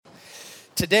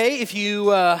Today, if you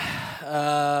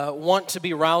want to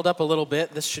be riled up a little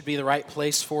bit, this should be the right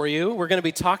place for you. We're going to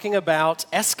be talking about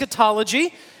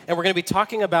eschatology, and we're going to be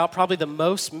talking about probably the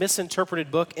most misinterpreted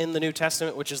book in the New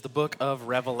Testament, which is the book of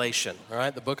Revelation, all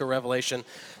right, the book of Revelation.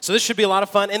 So this should be a lot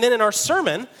of fun. And then in our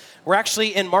sermon, we're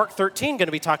actually in Mark 13 going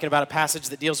to be talking about a passage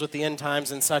that deals with the end times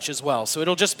and such as well. So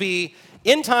it'll just be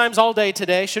end times all day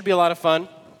today. Should be a lot of fun.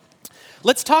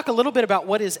 Let's talk a little bit about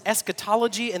what is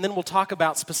eschatology, and then we'll talk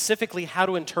about specifically how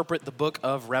to interpret the book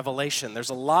of Revelation. There's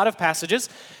a lot of passages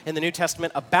in the New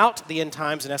Testament about the end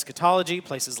times and eschatology,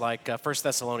 places like 1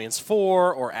 Thessalonians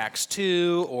 4 or Acts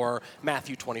 2 or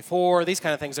Matthew 24, these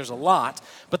kind of things. There's a lot,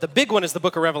 but the big one is the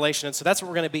book of Revelation, and so that's what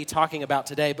we're going to be talking about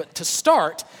today. But to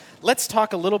start, let's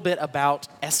talk a little bit about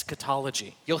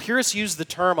eschatology. You'll hear us use the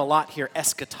term a lot here,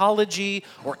 eschatology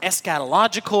or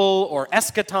eschatological or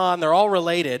eschaton. They're all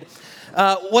related.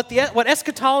 What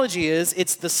eschatology is,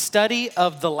 it's the study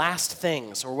of the last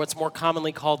things, or what's more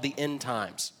commonly called the end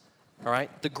times. All right?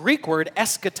 The Greek word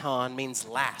eschaton means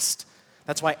last.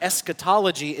 That's why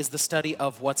eschatology is the study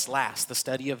of what's last, the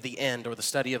study of the end, or the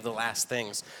study of the last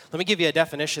things. Let me give you a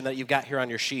definition that you've got here on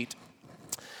your sheet.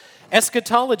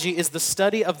 Eschatology is the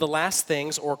study of the last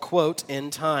things, or quote,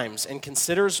 end times, and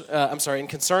concerns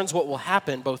what will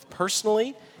happen both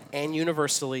personally and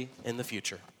universally in the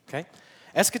future. Okay?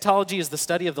 Eschatology is the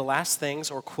study of the last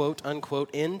things, or quote, unquote,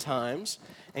 end times,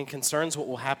 and concerns what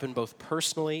will happen both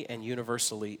personally and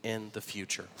universally in the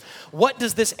future. What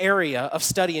does this area of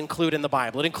study include in the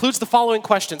Bible? It includes the following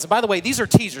questions. And by the way, these are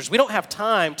teasers. We don't have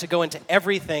time to go into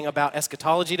everything about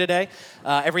eschatology today,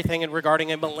 everything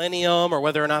regarding a millennium, or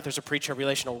whether or not there's a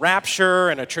pre-tribulational rapture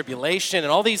and a tribulation,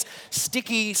 and all these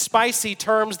sticky, spicy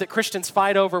terms that Christians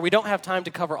fight over. We don't have time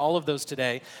to cover all of those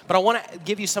today, but I want to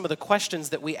give you some of the questions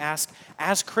that we ask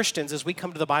as Christians as we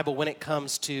come to the Bible when it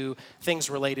comes to things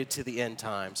related to the end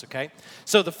times. Okay?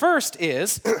 So the first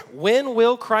is, when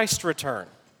will Christ return?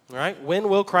 All right? When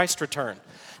will Christ return?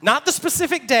 Not the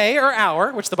specific day or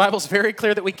hour, which the Bible is very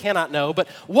clear that we cannot know, but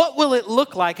what will it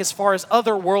look like as far as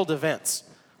other world events?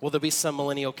 Will there be some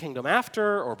millennial kingdom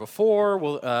after or before?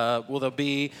 Will there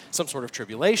be some sort of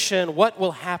tribulation? What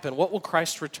will happen? What will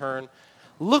Christ's return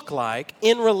look like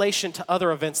in relation to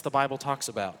other events the Bible talks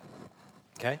about?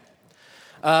 Okay?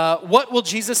 What will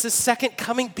Jesus' second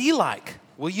coming be like?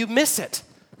 Will you miss it?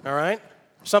 All right?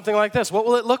 Something like this. What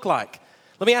will it look like?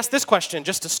 Let me ask this question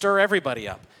just to stir everybody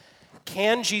up.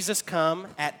 Can Jesus come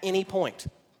at any point?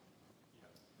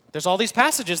 There's all these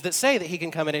passages that say that he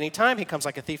can come at any time. He comes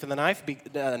like a thief in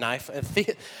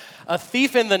the a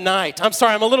thief in the night. I'm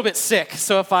sorry, I'm a little bit sick,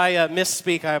 so if I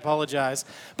misspeak, I apologize.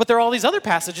 But there are all these other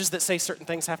passages that say certain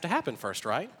things have to happen first,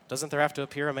 right? Doesn't there have to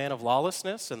appear a man of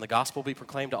lawlessness, and the gospel be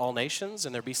proclaimed to all nations,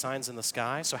 and there be signs in the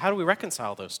sky? So how do we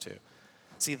reconcile those two?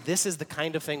 See, this is the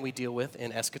kind of thing we deal with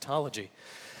in eschatology.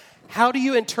 How do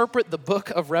you interpret the book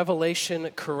of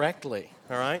Revelation correctly?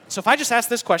 All right? So if I just ask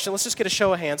this question, let's just get a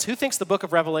show of hands. Who thinks the book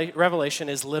of Revelation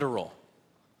is literal?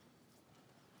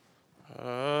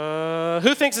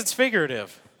 Who thinks it's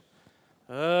figurative?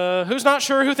 Who's not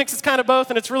sure? Who thinks it's kind of both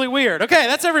and it's really weird? Okay,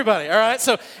 that's everybody, all right?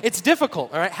 So it's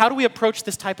difficult, all right? How do we approach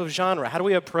this type of genre? How do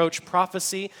we approach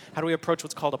prophecy? How do we approach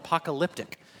what's called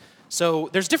apocalyptic? So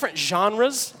there's different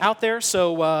genres out there.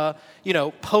 So,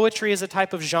 poetry is a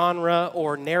type of genre,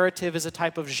 or narrative is a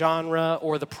type of genre,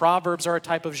 or the Proverbs are a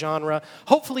type of genre.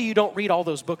 Hopefully you don't read all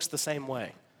those books the same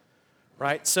way,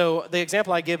 right? So the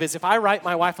example I give is if I write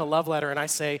my wife a love letter and I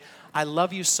say, I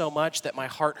love you so much that my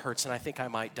heart hurts and I think I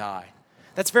might die.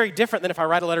 That's very different than if I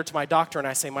write a letter to my doctor and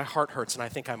I say, my heart hurts and I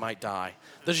think I might die.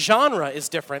 The genre is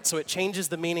different, so it changes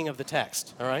the meaning of the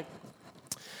text, all right?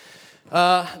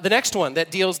 The next one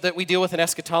that we deal with in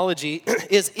eschatology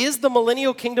is the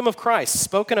millennial kingdom of Christ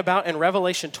spoken about in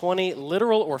Revelation 20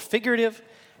 literal or figurative?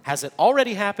 Has it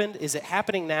already happened? Is it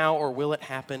happening now, or will it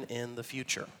happen in the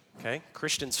future? Okay?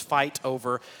 Christians fight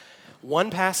over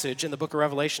one passage in the book of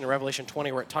Revelation, in Revelation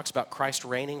 20, where it talks about Christ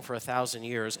reigning for 1,000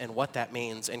 years and what that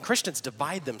means. And Christians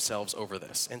divide themselves over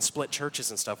this and split churches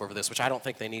and stuff over this, which I don't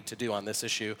think they need to do on this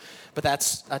issue. But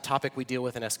that's a topic we deal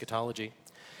with in eschatology.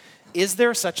 Is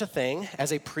there such a thing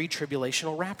as a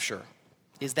pre-tribulational rapture?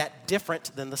 Is that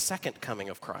different than the second coming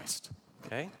of Christ?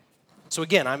 Okay? So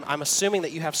again, I'm assuming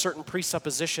that you have certain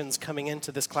presuppositions coming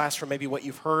into this class from maybe what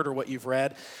you've heard or what you've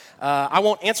read. I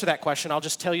won't answer that question. I'll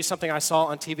just tell you something I saw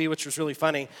on TV, which was really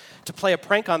funny. To play a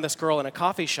prank on this girl in a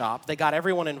coffee shop, they got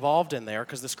everyone involved in there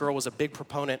because this girl was a big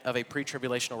proponent of a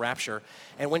pre-tribulational rapture.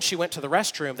 And when she went to the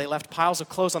restroom, they left piles of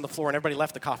clothes on the floor and everybody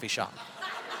left the coffee shop.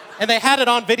 And they had it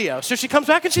on video. So she comes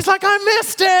back and she's like, I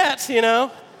missed it,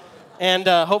 And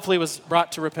hopefully was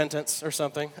brought to repentance or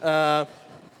something.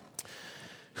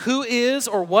 Who is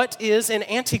or what is an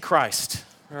antichrist?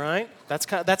 All right,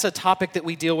 that's a topic that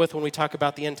we deal with when we talk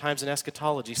about the end times and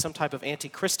eschatology. Some type of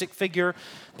antichristic figure.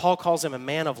 Paul calls him a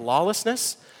man of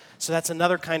lawlessness. So that's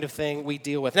another kind of thing we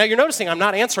deal with. Now, you're noticing I'm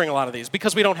not answering a lot of these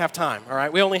because we don't have time, all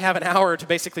right? We only have an hour to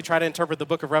basically try to interpret the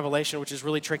book of Revelation, which is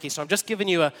really tricky. So I'm just giving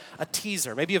you a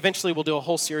teaser. Maybe eventually we'll do a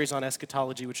whole series on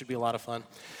eschatology, which would be a lot of fun.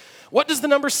 What does the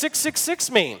number 666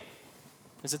 mean?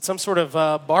 Is it some sort of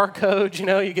barcode,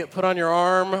 you get put on your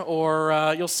arm,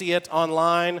 or you'll see it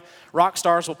online? Rock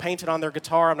stars will paint it on their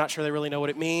guitar. I'm not sure they really know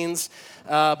what it means.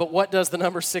 But what does the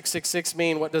number 666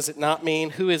 mean? What does it not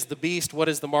mean? Who is the beast? What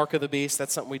is the mark of the beast?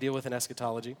 That's something we deal with in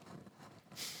eschatology.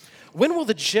 When will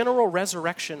the general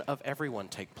resurrection of everyone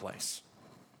take place?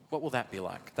 What will that be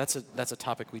like? That's a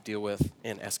topic we deal with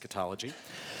in eschatology.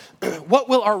 What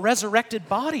will our resurrected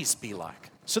bodies be like?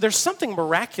 So there's something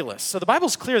miraculous. So the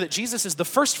Bible's clear that Jesus is the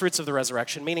first fruits of the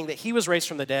resurrection, meaning that he was raised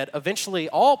from the dead. Eventually,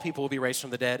 all people will be raised from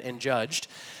the dead and judged.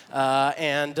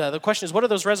 And the question is, what are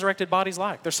those resurrected bodies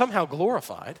like? They're somehow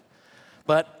glorified,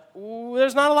 but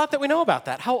there's not a lot that we know about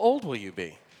that. How old will you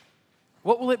be?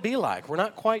 What will it be like? We're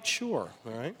not quite sure,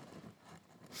 all right?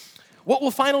 What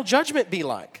will final judgment be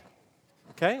like?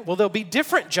 Okay, well, there'll be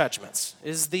different judgments.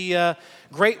 Is the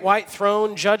great white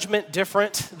throne judgment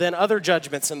different than other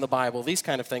judgments in the Bible? These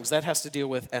kind of things. That has to deal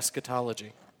with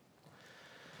eschatology.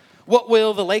 What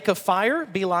will the lake of fire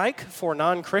be like for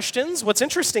non-Christians? What's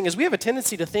interesting is we have a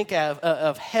tendency to think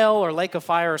of hell or lake of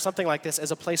fire or something like this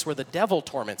as a place where the devil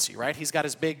torments you, right? He's got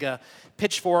his big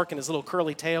pitchfork and his little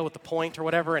curly tail with the point or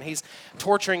whatever, and he's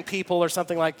torturing people or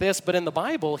something like this. But in the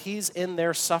Bible, he's in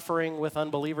there suffering with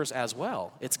unbelievers as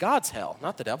well. It's God's hell,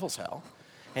 not the devil's hell.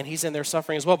 And he's in there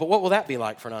suffering as well. But what will that be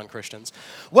like for non-Christians?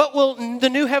 What will the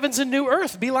new heavens and new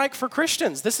earth be like for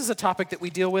Christians? This is a topic that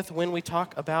we deal with when we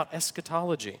talk about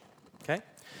eschatology. Okay?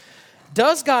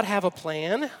 Does God have a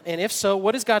plan? And if so,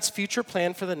 what is God's future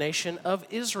plan for the nation of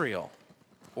Israel?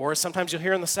 Or sometimes you'll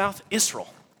hear in the South,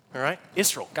 Israel. All right?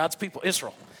 Israel, God's people,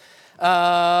 Israel.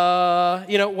 What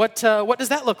does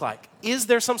that look like? Is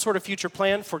there some sort of future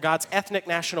plan for God's ethnic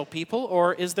national people,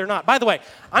 or is there not? By the way,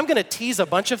 I'm going to tease a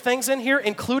bunch of things in here,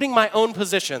 including my own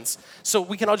positions, so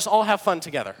we can all have fun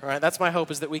together. All right, that's my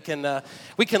hope, is that we can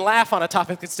laugh on a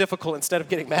topic that's difficult instead of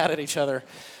getting mad at each other,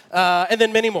 and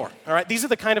then many more. All right, these are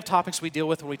the kind of topics we deal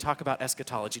with when we talk about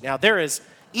eschatology. Now,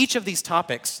 each of these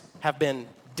topics have been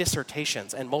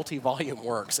dissertations and multi-volume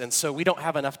works, and so we don't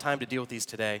have enough time to deal with these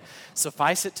today.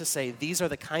 Suffice it to say, these are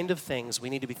the kind of things we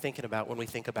need to be thinking about when we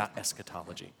think about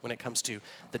eschatology, when it comes to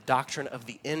the doctrine of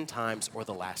the end times or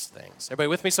the last things. Everybody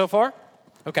with me so far?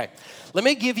 Okay, let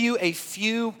me give you a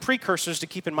few precursors to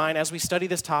keep in mind as we study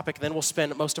this topic, then we'll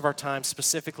spend most of our time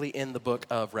specifically in the book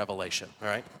of Revelation, all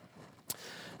right?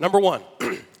 Number one,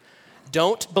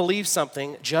 don't believe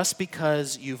something just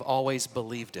because you've always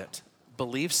believed it.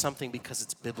 Believe something because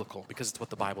it's biblical, because it's what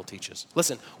the Bible teaches.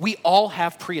 Listen, we all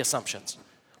have pre-assumptions.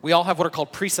 We all have what are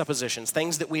called presuppositions,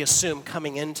 things that we assume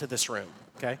coming into this room,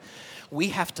 okay? We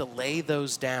have to lay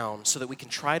those down so that we can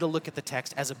try to look at the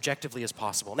text as objectively as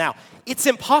possible. Now, it's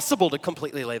impossible to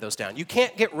completely lay those down. You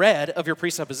can't get rid of your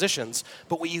presuppositions,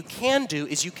 but what you can do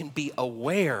is you can be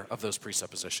aware of those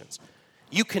presuppositions.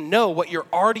 You can know what you're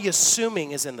already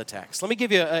assuming is in the text. Let me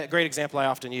give you a great example I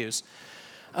often use.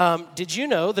 Did you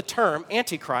know the term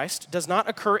Antichrist does not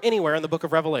occur anywhere in the book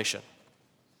of Revelation?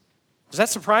 Does that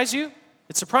surprise you?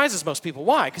 It surprises most people.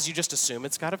 Why? Because you just assume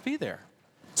it's got to be there.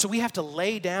 So we have to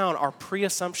lay down our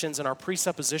pre-assumptions and our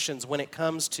presuppositions when it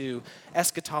comes to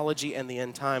eschatology and the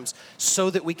end times so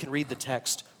that we can read the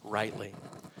text rightly.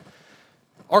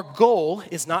 Our goal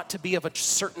is not to be of a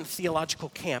certain theological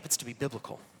camp. It's to be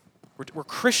biblical. We're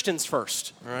Christians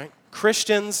first, all right?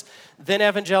 Christians, then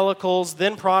evangelicals,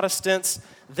 then Protestants,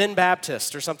 then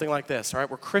Baptists, or something like this, all right?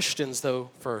 We're Christians,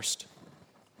 though, first.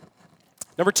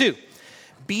 Number two,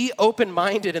 be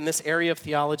open-minded in this area of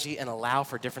theology and allow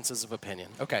for differences of opinion.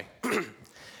 Okay.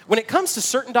 When it comes to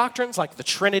certain doctrines like the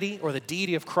Trinity or the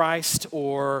deity of Christ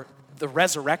or the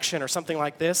resurrection or something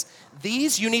like this,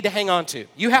 these you need to hang on to.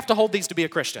 You have to hold these to be a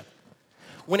Christian.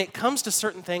 When it comes to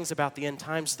certain things about the end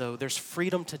times, though, there's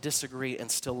freedom to disagree and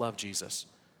still love Jesus.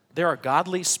 There are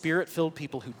godly, spirit-filled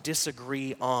people who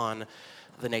disagree on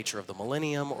the nature of the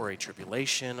millennium or a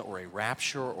tribulation or a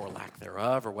rapture or lack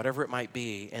thereof or whatever it might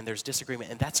be, and there's disagreement,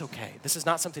 and that's okay. This is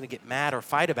not something to get mad or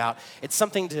fight about. It's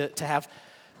something to have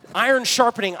iron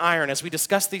sharpening iron as we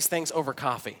discuss these things over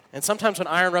coffee. And sometimes when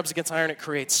iron rubs against iron, it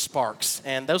creates sparks.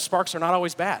 And those sparks are not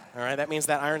always bad, all right? That means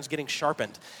that iron's getting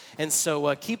sharpened. And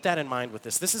so keep that in mind with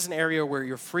this. This is an area where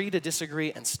you're free to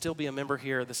disagree and still be a member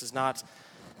here. This is not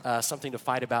something to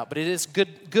fight about. But it is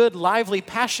good, lively,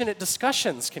 passionate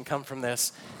discussions can come from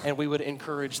this, and we would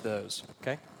encourage those,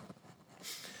 okay?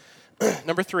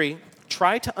 Number 3,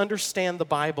 try to understand the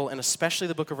Bible, and especially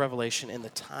the book of Revelation, in the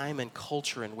time and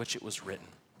culture in which it was written.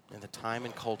 In the time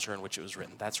and culture in which it was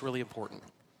written. That's really important.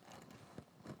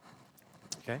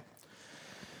 Okay?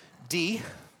 D,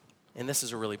 and this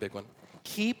is a really big one,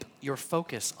 keep your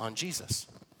focus on Jesus.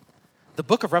 The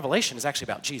book of Revelation is actually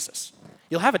about Jesus.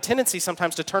 You'll have a tendency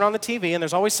sometimes to turn on the TV, and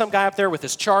there's always some guy up there with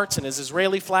his charts and his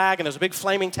Israeli flag, and there's a big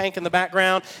flaming tank in the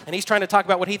background, and he's trying to talk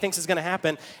about what he thinks is going to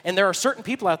happen. And there are certain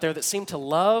people out there that seem to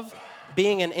love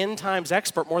being an end times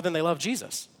expert more than they love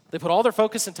Jesus. They put all their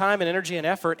focus and time and energy and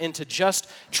effort into just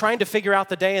trying to figure out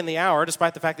the day and the hour,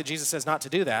 despite the fact that Jesus says not to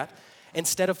do that,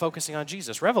 instead of focusing on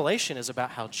Jesus. Revelation is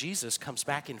about how Jesus comes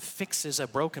back and fixes a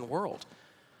broken world.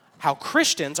 How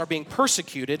Christians are being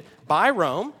persecuted by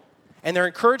Rome, and they're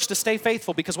encouraged to stay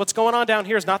faithful because what's going on down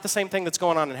here is not the same thing that's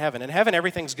going on in heaven. In heaven,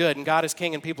 everything's good, and God is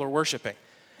king, and people are worshiping.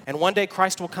 And one day,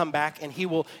 Christ will come back, and he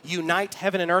will unite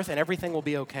heaven and earth, and everything will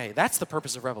be okay. That's the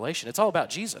purpose of Revelation. It's all about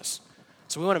Jesus.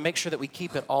 So we want to make sure that we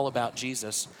keep it all about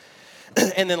Jesus.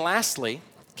 And then lastly,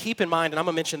 keep in mind, and I'm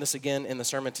going to mention this again in the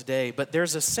sermon today, but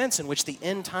there's a sense in which the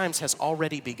end times has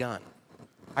already begun.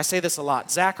 I say this a lot.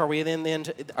 Zach, are we in the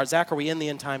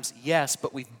end times? Yes,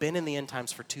 but we've been in the end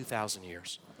times for 2,000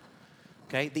 years.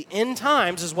 Okay? The end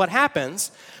times is what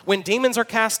happens when demons are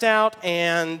cast out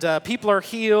and people are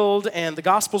healed and the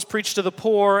gospel's preached to the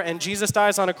poor and Jesus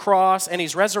dies on a cross and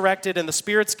he's resurrected and the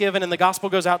Spirit's given and the gospel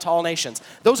goes out to all nations.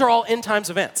 Those are all end times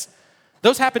events.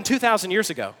 Those happened 2,000 years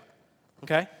ago.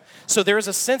 Okay? So there is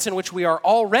a sense in which we are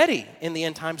already in the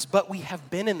end times, but we have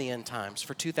been in the end times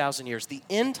for 2,000 years. The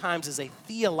end times is a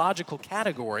theological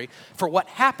category for what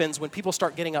happens when people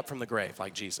start getting up from the grave,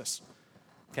 like Jesus.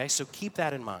 Okay? So keep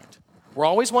that in mind. We're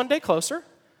always one day closer,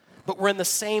 but we're in the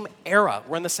same era.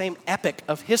 We're in the same epoch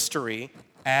of history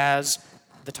as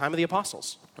the time of the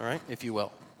apostles, all right, if you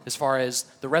will, as far as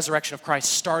the resurrection of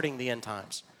Christ starting the end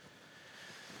times.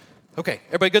 Okay,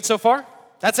 everybody good so far?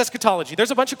 That's eschatology.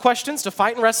 There's a bunch of questions to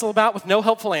fight and wrestle about with no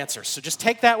helpful answers. So just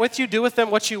take that with you, do with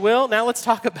them what you will. Now let's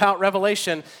talk about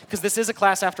Revelation, because this is a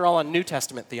class, after all, on New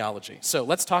Testament theology. So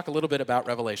let's talk a little bit about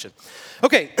Revelation.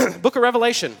 Okay, book of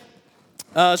Revelation.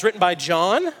 It's written by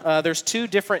John. There's 2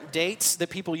 different dates that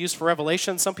people use for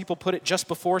Revelation. Some people put it just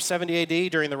before 70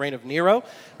 AD during the reign of Nero,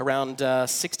 around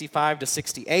 65 to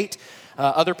 68.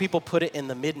 Other people put it in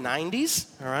the mid-90s,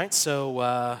 all right?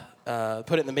 So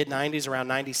put it in the mid-90s, around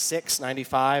 96,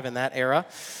 95, in that era.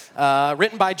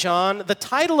 Written by John. The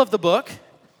title of the book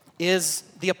is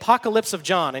The Apocalypse of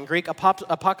John. In Greek,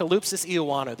 Apokalypsis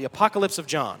Ioannou, The Apocalypse of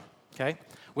John, okay?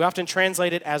 We often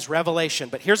translate it as Revelation,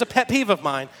 but here's a pet peeve of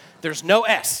mine. There's no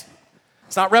S.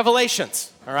 It's not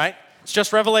Revelations, all right? It's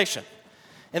just Revelation.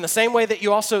 In the same way that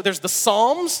there's the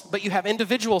Psalms, but you have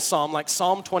individual Psalm, like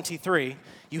Psalm 23.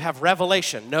 You have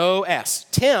Revelation, no S.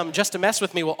 Tim, just to mess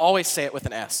with me, will always say it with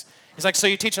an S. He's like, so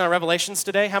you're teaching on Revelations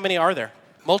today? How many are there?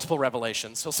 Multiple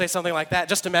Revelations. He'll say something like that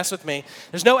just to mess with me.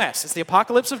 There's no S. It's the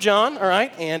Apocalypse of John, all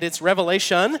right? And it's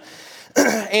Revelation.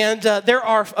 And there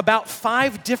are about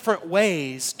 5 different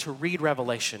ways to read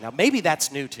Revelation. Now, maybe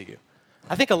that's new to you.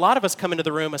 I think a lot of us come into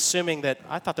the room assuming that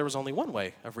I thought there was only one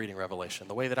way of reading Revelation,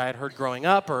 the way that I had heard growing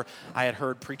up, or I had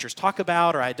heard preachers talk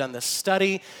about, or I had done this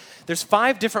study. There's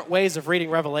 5 different ways of reading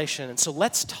Revelation, and so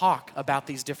let's talk about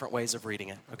these different ways of reading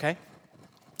it, okay?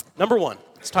 Number 1,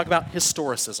 let's talk about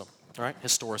historicism, all right?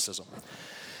 Historicism.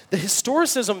 The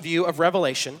historicism view of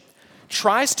Revelation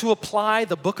tries to apply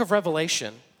the book of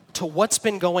Revelation to what's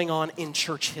been going on in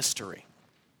church history.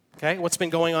 Okay, what's been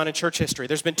going on in church history?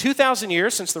 There's been 2,000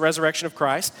 years since the resurrection of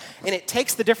Christ, and it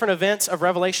takes the different events of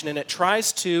Revelation and it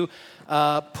tries to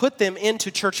put them into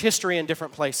church history in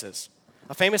different places.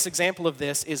 A famous example of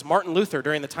this is Martin Luther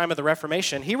during the time of the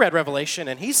Reformation. He read Revelation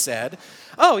and he said,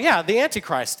 oh yeah, the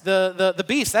Antichrist, the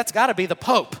beast, that's got to be the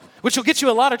Pope, which will get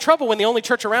you a lot of trouble when the only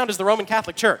church around is the Roman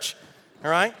Catholic Church, all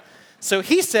right? So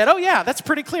he said, oh yeah, that's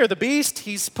pretty clear. The beast,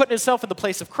 he's putting himself in the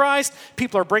place of Christ.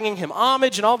 People are bringing him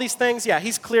homage and all these things. Yeah,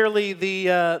 he's clearly the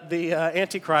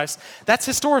Antichrist. That's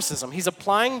historicism. He's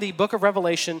applying the book of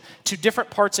Revelation to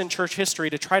different parts in church history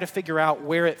to try to figure out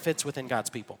where it fits within God's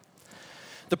people.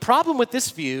 The problem with this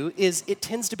view is it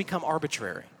tends to become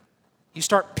arbitrary. You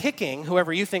start picking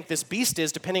whoever you think this beast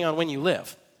is depending on when you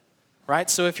live,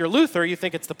 right? So if you're Luther, you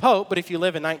think it's the Pope, but if you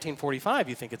live in 1945,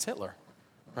 you think it's Hitler.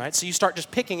 Right? So you start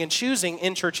just picking and choosing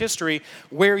in church history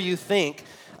where you think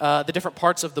the different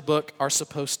parts of the book are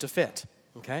supposed to fit,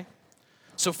 okay?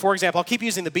 So for example, I'll keep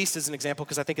using the beast as an example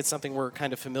because I think it's something we're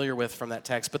kind of familiar with from that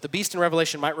text. But the beast in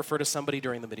Revelation might refer to somebody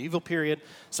during the medieval period,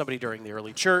 somebody during the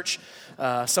early church,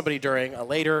 somebody during a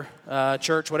later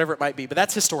church, whatever it might be. But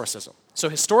that's historicism. So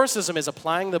historicism is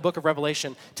applying the book of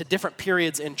Revelation to different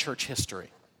periods in church history.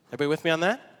 Everybody with me on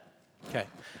that? Okay.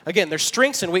 Again, there's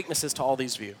strengths and weaknesses to all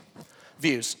these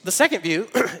views. The second view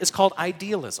is called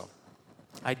idealism.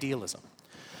 Idealism.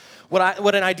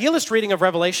 What an idealist reading of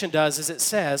Revelation does is it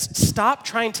says, stop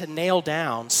trying to nail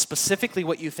down specifically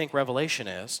what you think Revelation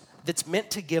is, that's meant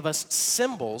to give us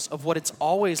symbols of what it's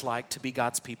always like to be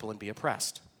God's people and be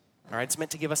oppressed. All right, it's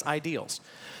meant to give us ideals.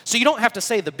 So you don't have to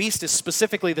say the beast is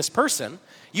specifically this person.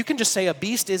 You can just say a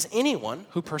beast is anyone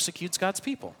who persecutes God's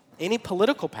people. Any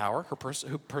political power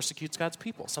who persecutes God's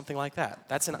people, something like that.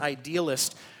 That's an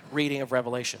idealist reading of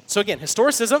Revelation. So again,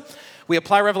 historicism, we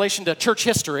apply Revelation to church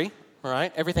history, all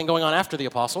right, everything going on after the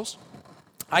apostles.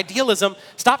 Idealism,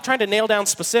 stop trying to nail down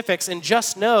specifics and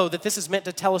just know that this is meant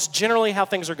to tell us generally how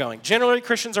things are going. Generally,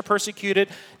 Christians are persecuted.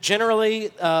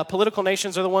 Generally, political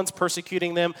nations are the ones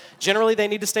persecuting them. Generally, they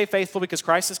need to stay faithful because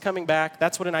Christ is coming back.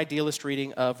 That's what an idealist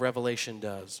reading of Revelation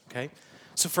does, okay?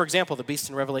 So, for example, the beast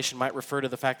in Revelation might refer to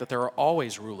the fact that there are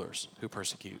always rulers who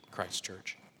persecute Christ's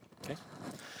church, okay?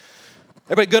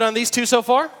 Everybody good on these two so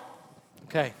far?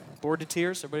 Okay, bored to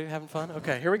tears? Everybody having fun?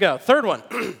 Okay, here we go. Third one,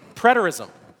 preterism.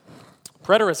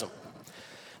 Preterism.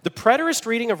 The preterist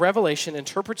reading of Revelation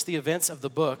interprets the events of the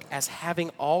book as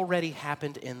having already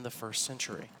happened in the first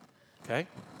century. Okay?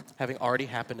 Having already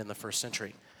happened in the first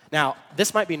century. Now,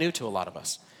 this might be new to a lot of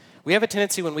us. We have a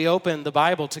tendency when we open the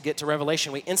Bible to get to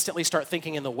Revelation, we instantly start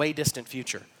thinking in the way distant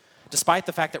future, despite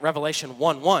the fact that Revelation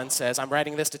 1:1 says, I'm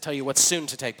writing this to tell you what's soon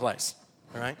to take place.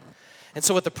 All right? And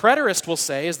so what the preterist will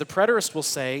say is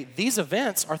these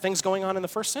events are things going on in the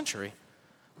first century.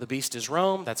 The beast is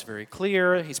Rome, that's very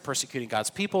clear. He's persecuting God's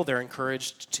people. They're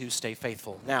encouraged to stay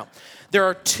faithful. Now, there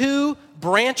are two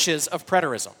branches of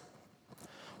preterism.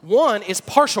 One is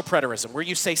partial preterism, where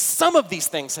you say some of these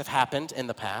things have happened in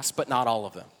the past, but not all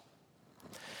of them.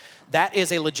 That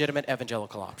is a legitimate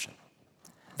evangelical option.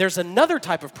 There's another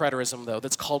type of preterism, though,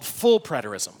 that's called full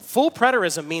preterism. Full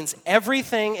preterism means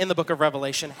everything in the book of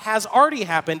Revelation has already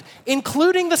happened,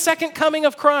 including the second coming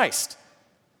of Christ,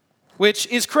 which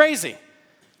is crazy.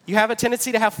 You have a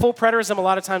tendency to have full preterism a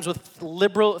lot of times with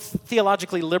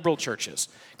theologically liberal churches.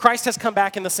 Christ has come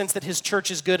back in the sense that his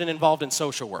church is good and involved in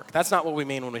social work. That's not what we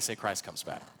mean when we say Christ comes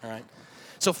back, all right?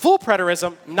 So full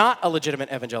preterism, not a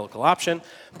legitimate evangelical option.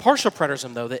 Partial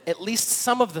preterism, though, that at least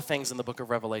some of the things in the book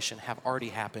of Revelation have already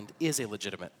happened is a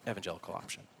legitimate evangelical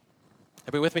option.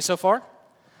 Everybody with me so far?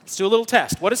 Let's do a little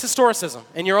test. What is historicism?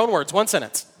 In your own words, one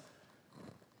sentence.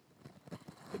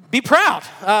 Be proud.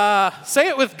 Say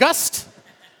it with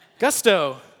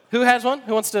gusto. Who has one?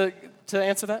 Who wants to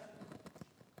answer that?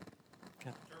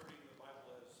 Okay.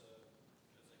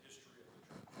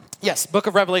 Yes, book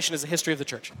of Revelation is a history of the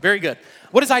church. Very good.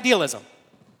 What is idealism?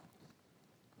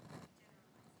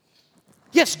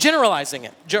 Yes, generalizing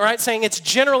it, right? Saying it's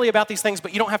generally about these things,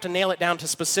 but you don't have to nail it down to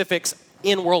specifics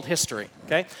in world history,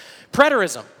 okay?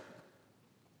 Preterism.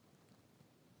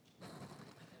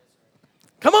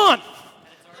 Come on.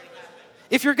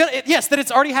 If you're gonna, yes, that it's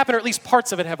already happened, or at least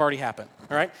parts of it have already happened,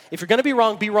 all right? If you're gonna be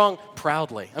wrong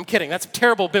proudly. I'm kidding, that's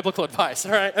terrible biblical advice,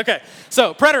 all right? Okay,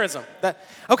 so preterism.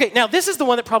 Okay, now this is the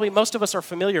one that probably most of us are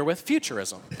familiar with,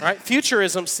 futurism, all right?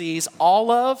 Futurism sees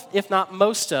all of, if not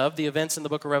most of, the events in the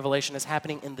book of Revelation as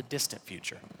happening in the distant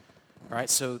future, all right?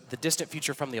 So the distant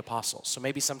future from the apostles, so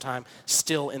maybe sometime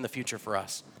still in the future for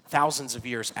us. Thousands of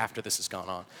years after this has gone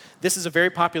on. This is a very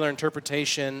popular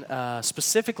interpretation,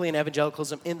 specifically in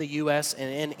evangelicalism in the U.S. and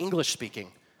in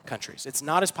English-speaking countries. It's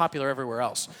not as popular everywhere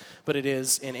else, but it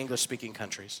is in English-speaking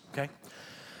countries, okay?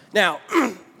 Now,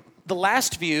 the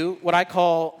last view, what I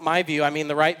call my view, I mean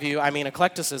the right view, I mean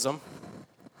eclecticism,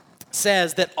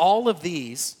 says that all of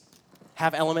these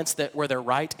have elements that where they're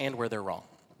right and where they're wrong.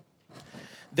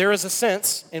 There is a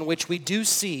sense in which we do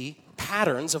see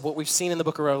patterns of what we've seen in the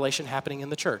book of Revelation happening in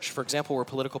the church. For example, where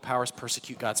political powers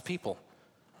persecute God's people.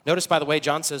 Notice, by the way,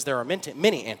 John says there are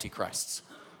many antichrists.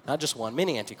 Not just one,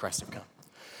 many antichrists have come.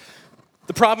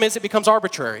 The problem is it becomes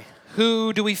arbitrary.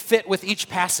 Who do we fit with each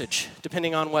passage,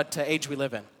 depending on what age we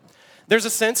live in? There's a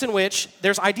sense in which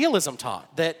there's idealism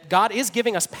taught, that God is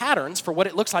giving us patterns for what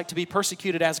it looks like to be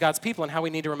persecuted as God's people and how we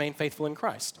need to remain faithful in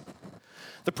Christ.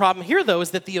 The problem here, though, is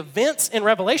that the events in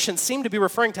Revelation seem to be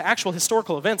referring to actual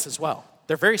historical events as well.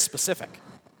 They're very specific,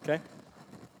 okay?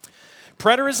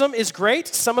 Preterism is great.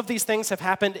 Some of these things have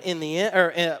happened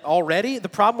already. The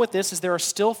problem with this is there are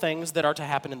still things that are to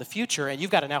happen in the future, and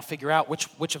you've got to now figure out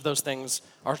which of those things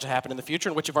are to happen in the future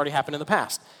and which have already happened in the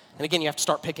past. And again, you have to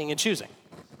start picking and choosing.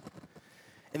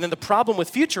 And then the problem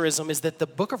with futurism is that the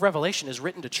book of Revelation is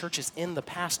written to churches in the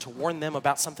past to warn them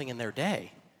about something in their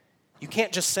day. You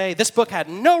can't just say, this book had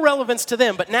no relevance to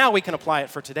them, but now we can apply it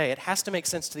for today. It has to make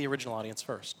sense to the original audience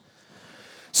first.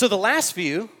 So the last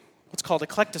view, what's called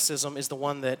eclecticism, is the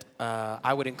one that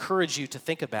I would encourage you to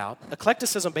think about.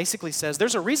 Eclecticism basically says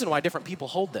there's a reason why different people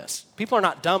hold this. People are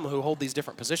not dumb who hold these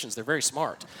different positions. They're very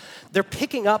smart. They're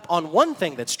picking up on one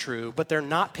thing that's true, but they're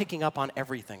not picking up on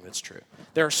everything that's true.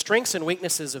 There are strengths and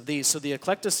weaknesses of these. So the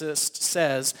eclecticist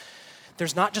says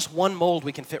there's not just one mold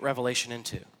we can fit Revelation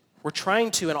into. We're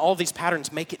trying to, in all these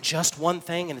patterns, make it just one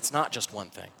thing, and it's not just one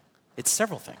thing. It's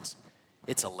several things.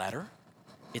 It's a letter.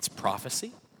 It's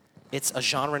prophecy. It's a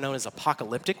genre known as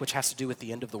apocalyptic, which has to do with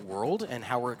the end of the world and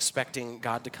how we're expecting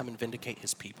God to come and vindicate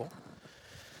his people.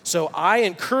 So I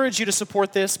encourage you to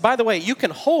support this. By the way, you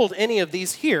can hold any of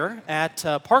these here at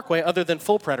Parkway other than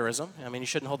full preterism. I mean, you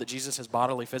shouldn't hold that Jesus has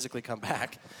bodily, physically come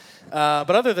back. But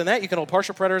other than that, you can hold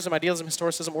partial preterism, idealism,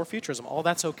 historicism, or futurism. All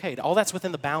that's okay. All that's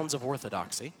within the bounds of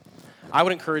orthodoxy. I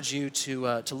would encourage you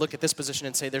to look at this position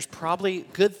and say there's probably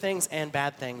good things and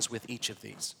bad things with each of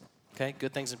these. Okay,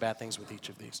 good things and bad things with each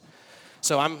of these.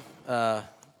 So I'm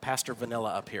Pastor Vanilla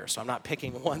up here, so I'm not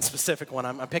picking one specific one.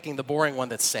 I'm picking the boring one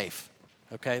that's safe.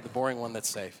 Okay, the boring one that's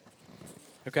safe.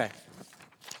 Okay.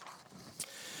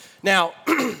 Now,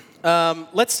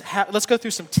 let's go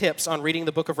through some tips on reading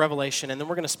the book of Revelation, and then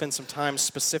we're going to spend some time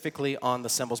specifically on the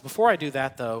symbols. Before I do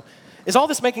that, though, is all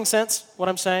this making sense, what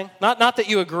I'm saying? Not that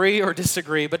you agree or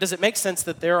disagree, but does it make sense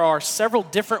that there are several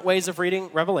different ways of reading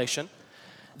Revelation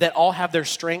that all have their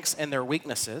strengths and their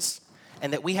weaknesses,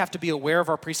 and that we have to be aware of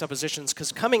our presuppositions?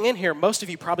 Because coming in here, most of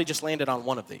you probably just landed on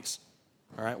one of these,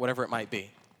 all right, whatever it might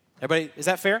be. Everybody, is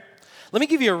that fair? Let me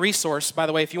give you a resource, by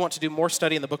the way, if you want to do more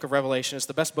study in the book of Revelation. It's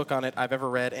the best book on it I've ever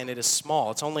read, and it is small.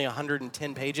 It's only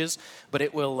 110 pages, but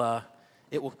it will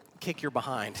kick your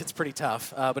behind. It's pretty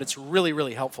tough, but it's really,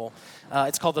 really helpful.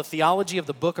 It's called The Theology of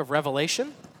the Book of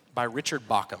Revelation by Richard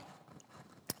Bauckham.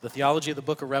 The Theology of the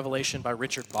Book of Revelation by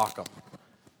Richard Bauckham.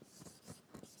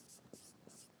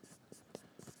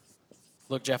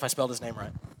 Look, Jeff, I spelled his name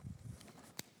right.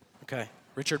 Okay,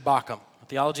 Richard Bauckham.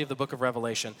 Theology of the Book of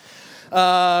Revelation.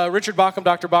 Richard Bauckham,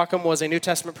 Dr. Bauckham, was a New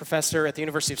Testament professor at the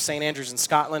University of St. Andrews in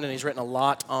Scotland, and he's written a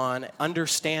lot on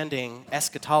understanding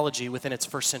eschatology within its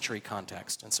first century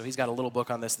context. And so he's got a little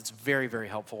book on this that's very, very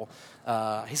helpful.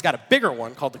 He's got a bigger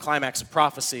one called The Climax of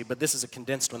Prophecy, but this is a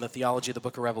condensed one, The Theology of the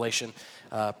Book of Revelation,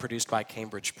 produced by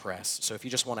Cambridge Press. So if you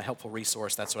just want a helpful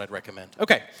resource, that's what I'd recommend.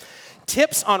 Okay,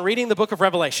 tips on reading the book of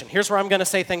Revelation. Here's where I'm going to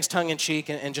say things tongue-in-cheek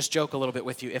and just joke a little bit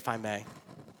with you, if I may.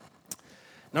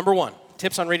 Number one,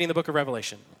 tips on reading the book of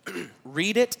Revelation.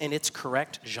 Read it in its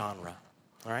correct genre.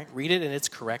 All right? Read it in its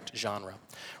correct genre.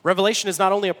 Revelation is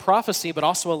not only a prophecy, but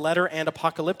also a letter and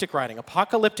apocalyptic writing.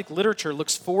 Apocalyptic literature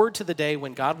looks forward to the day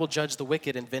when God will judge the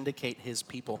wicked and vindicate his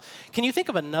people. Can you think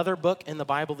of another book in the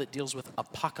Bible that deals with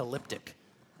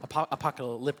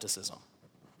apocalypticism?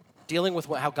 Dealing with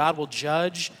how God will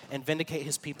judge and vindicate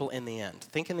his people in the end.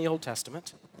 Think in the Old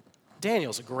Testament.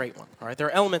 Daniel's a great one, all right? There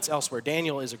are elements elsewhere.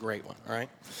 Daniel is a great one, all right?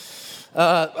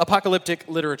 Apocalyptic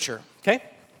literature, okay?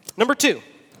 Number two,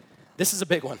 this is a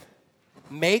big one.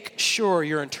 Make sure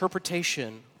your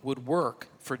interpretation would work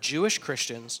for Jewish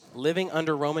Christians living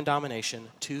under Roman domination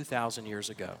 2,000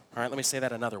 years ago. All right, let me say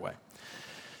that another way.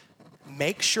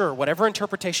 Make sure, whatever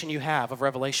interpretation you have of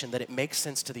Revelation, that it makes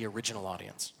sense to the original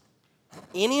audience.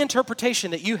 Any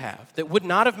interpretation that you have that would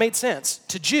not have made sense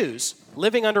to Jews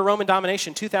living under Roman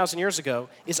domination 2,000 years ago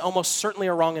is almost certainly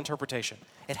a wrong interpretation.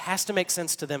 It has to make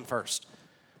sense to them first.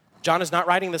 John is not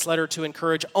writing this letter to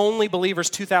encourage only believers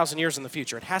 2,000 years in the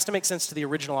future. It has to make sense to the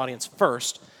original audience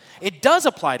first. It does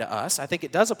apply to us. I think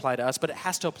it does apply to us, but it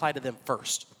has to apply to them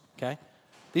first, okay?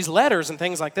 These letters and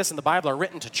things like this in the Bible are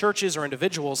written to churches or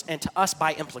individuals and to us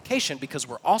by implication because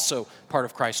we're also part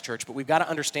of Christ's church, but we've got to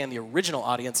understand the original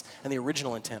audience and the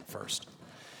original intent first.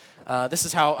 This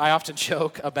is how I often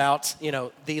joke about,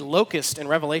 the locust in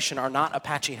Revelation are not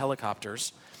Apache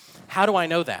helicopters. How do I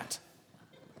know that?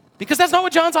 Because that's not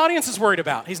what John's audience is worried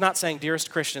about. He's not saying,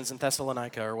 dearest Christians in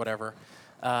Thessalonica or whatever,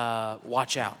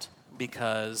 watch out,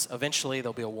 because eventually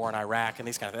there'll be a war in Iraq and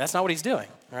these kind of things. That's not what he's doing,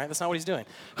 all right? That's not what he's doing.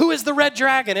 Who is the red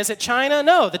dragon? Is it China?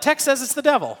 No, the text says it's the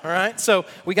devil, all right? So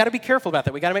we got to be careful about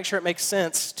that. We got to make sure it makes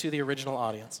sense to the original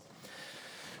audience.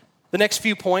 The next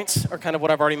few points are kind of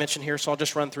what I've already mentioned here, so I'll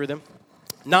just run through them.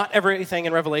 Not everything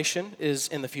in Revelation is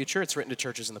in the future. It's written to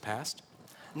churches in the past.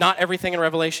 Not everything in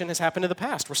Revelation has happened in the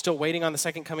past. We're still waiting on the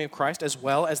second coming of Christ as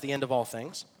well as the end of all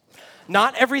things.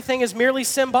 Not everything is merely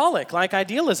symbolic, like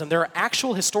idealism. There are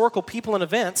actual historical people and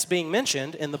events being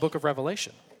mentioned in the book of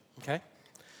Revelation, okay?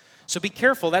 So be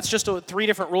careful. That's just 3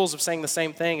 different rules of saying the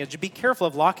same thing. Is be careful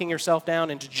of locking yourself down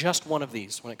into just one of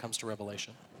these when it comes to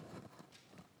Revelation.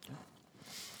 Okay.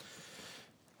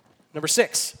 Number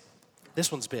 6,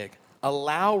 this one's big.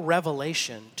 Allow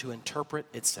Revelation to interpret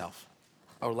itself.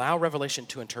 Allow Revelation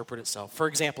to interpret itself. For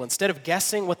example, instead of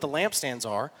guessing what the lampstands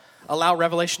are, allow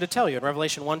Revelation to tell you. In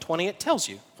Revelation 1:20, it tells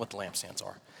you what the lampstands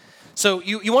are. So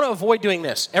you want to avoid doing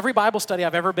this. Every Bible study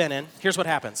I've ever been in, here's what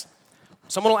happens.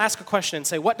 Someone will ask a question and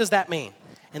say, what does that mean?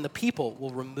 And the people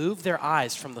will remove their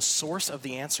eyes from the source of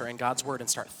the answer in God's word and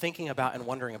start thinking about and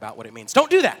wondering about what it means. Don't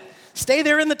do that. Stay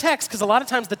there in the text, because a lot of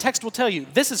times the text will tell you,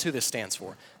 this is who this stands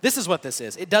for. This is what this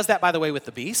is. It does that, by the way, with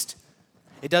the beast.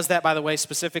 It does that, by the way,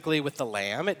 specifically with the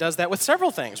lamb. It does that with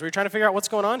several things. Where you're trying to figure out what's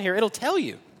going on here, it'll tell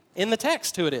you in the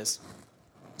text who it is.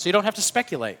 So you don't have to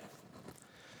speculate.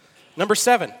 Number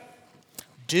 7,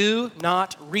 do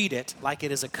not read it like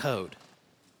it is a code.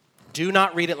 Do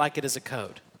not read it like it is a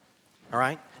code, all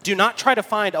right? Do not try to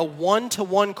find a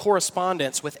one-to-one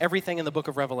correspondence with everything in the book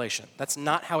of Revelation. That's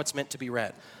not how it's meant to be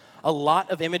read. A lot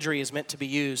of imagery is meant to be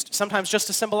used, sometimes just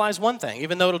to symbolize one thing,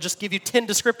 even though it'll just give you 10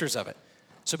 descriptors of it.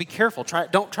 So be careful.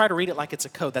 Don't try to read it like it's a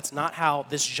code. That's not how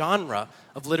this genre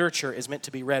of literature is meant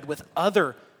to be read with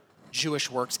other Jewish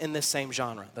works in this same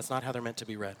genre. That's not how they're meant to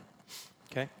be read,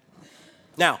 okay?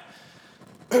 Now,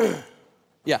 let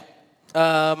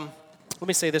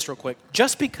me say this real quick.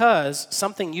 Just because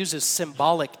something uses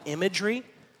symbolic imagery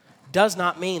does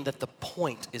not mean that the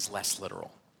point is less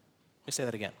literal. Let me say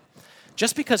that again.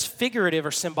 Just because figurative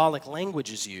or symbolic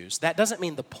language is used, that doesn't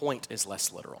mean the point is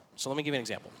less literal. So let me give you an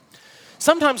example.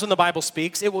 Sometimes when the Bible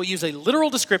speaks, it will use a literal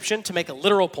description to make a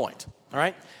literal point, all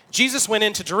right? Jesus went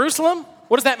into Jerusalem.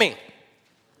 What does that mean?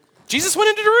 Jesus went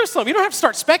into Jerusalem. You don't have to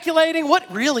start speculating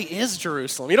what really is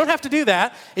Jerusalem. You don't have to do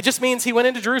that. It just means he went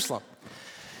into Jerusalem.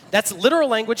 That's literal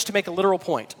language to make a literal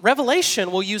point.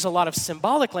 Revelation will use a lot of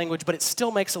symbolic language, but it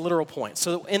still makes a literal point.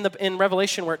 So in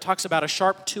Revelation, where it talks about a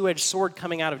sharp two-edged sword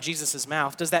coming out of Jesus'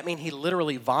 mouth, does that mean he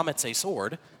literally vomits a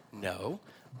sword? No.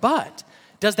 But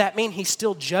does that mean he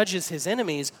still judges his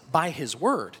enemies by his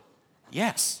word?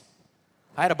 Yes.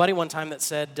 I had a buddy one time that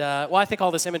said, I think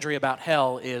all this imagery about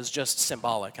hell is just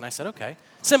symbolic. And I said, okay.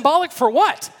 Symbolic for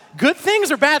what? Good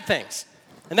things or bad things?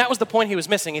 And that was the point he was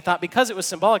missing. He thought because it was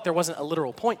symbolic, there wasn't a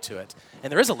literal point to it. And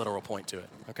there is a literal point to it,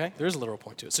 okay? There is a literal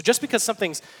point to it. So just because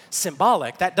something's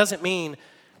symbolic, that doesn't mean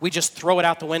we just throw it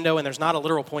out the window and there's not a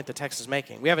literal point the text is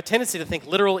making. We have a tendency to think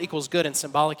literal equals good and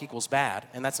symbolic equals bad,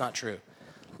 and that's not true.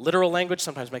 Literal language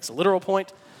sometimes makes a literal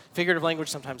point. Figurative language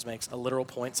sometimes makes a literal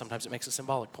point. Sometimes it makes a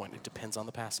symbolic point. It depends on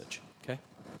the passage, okay?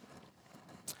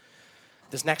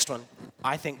 This next one,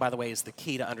 I think, by the way, is the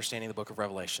key to understanding the book of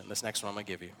Revelation. This next one I'm going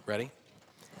to give you. Ready?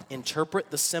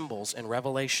 Interpret the symbols in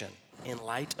Revelation in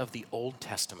light of the Old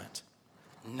Testament,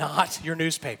 not your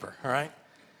newspaper, all right?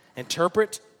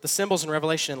 Interpret the symbols in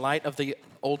Revelation in light of the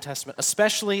Old Testament,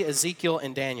 especially Ezekiel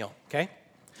and Daniel, okay?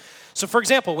 So, for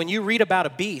example, when you read about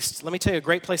a beast, let me tell you a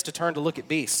great place to turn to look at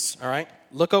beasts, all right?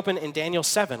 Look open in Daniel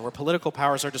 7, where political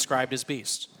powers are described as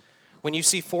beasts. When you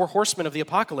see 4 horsemen of the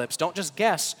apocalypse, don't just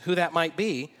guess who that might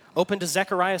be. Open to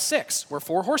Zechariah 6, where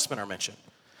 4 horsemen are mentioned.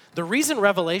 The reason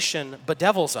Revelation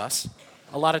bedevils us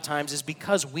a lot of times is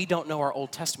because we don't know our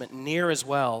Old Testament near as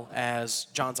well as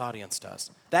John's audience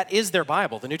does. That is their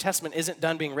Bible. The New Testament isn't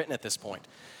done being written at this point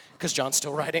because John's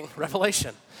still writing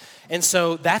Revelation. And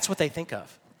so that's what they think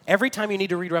of. Every time you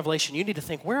need to read Revelation, you need to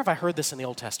think, where have I heard this in the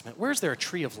Old Testament? Where is there a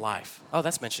tree of life? Oh,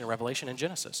 that's mentioned in Revelation and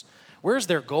Genesis. Where is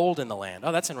there gold in the land?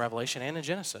 Oh, that's in Revelation and in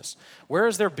Genesis. Where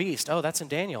is there beast? Oh, that's in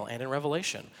Daniel and in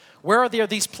Revelation. Where are there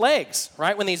these plagues,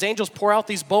 right? When these angels pour out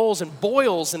these bowls and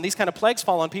boils and these kind of plagues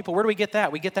fall on people, where do we get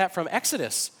that? We get that from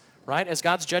Exodus, right? As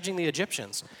God's judging the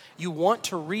Egyptians. You want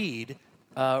to read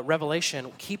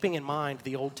Revelation keeping in mind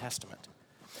the Old Testament.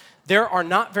 There are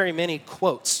not very many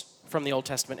quotes from the Old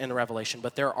Testament in Revelation,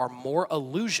 but there are more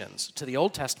allusions to the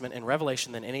Old Testament in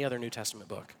Revelation than any other New Testament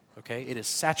book, okay? It is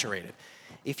saturated.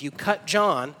 If you cut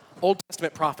John, Old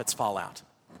Testament prophets fall out,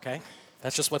 okay?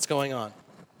 That's just what's going on.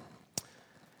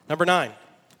 Number 9,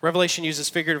 Revelation uses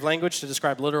figurative language to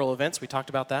describe literal events. We talked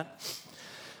about that.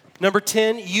 Number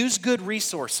 10, use good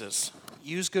resources.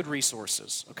 Use good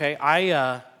resources, okay?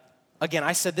 Again,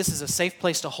 I said this is a safe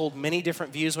place to hold many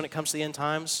different views when it comes to the end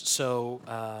times, so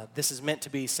this is meant to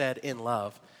be said in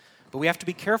love. But we have to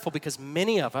be careful because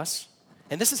many of us,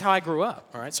 and this is how I grew up,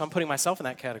 all right? So I'm putting myself in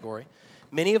that category.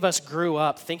 Many of us grew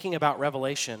up thinking about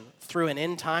Revelation through an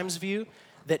end times view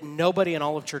that nobody in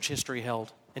all of church history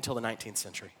held until the 19th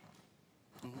century.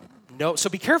 No, so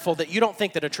be careful that you don't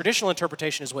think that a traditional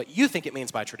interpretation is what you think it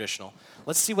means by traditional.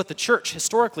 Let's see what the church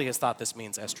historically has thought this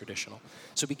means as traditional.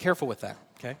 So be careful with that,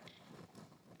 okay?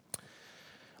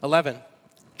 11,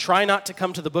 try not to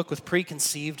come to the book with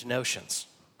preconceived notions.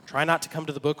 Try not to come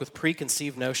to the book with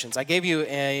preconceived notions. I gave you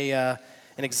an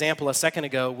example a second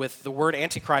ago with the word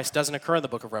Antichrist doesn't occur in the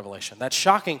book of Revelation. That's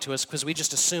shocking to us because we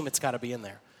just assume it's got to be in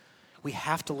there. We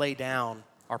have to lay down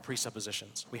our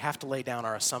presuppositions. We have to lay down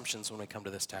our assumptions when we come to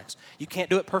this text. You can't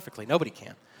do it perfectly. Nobody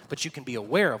can. But you can be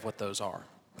aware of what those are.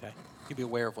 Okay? You can be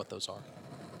aware of what those are.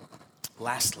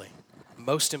 Lastly,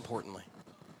 most importantly,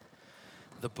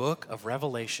 the book of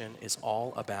Revelation is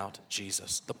all about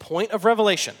Jesus. The point of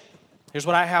Revelation, here's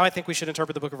how I think we should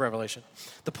interpret the book of Revelation.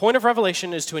 The point of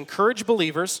Revelation is to encourage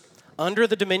believers under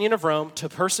the dominion of Rome to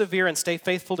persevere and stay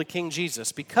faithful to King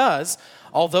Jesus because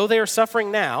although they are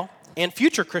suffering now, and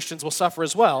future Christians will suffer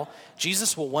as well,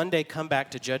 Jesus will one day come back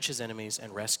to judge his enemies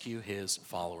and rescue his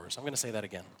followers. I'm going to say that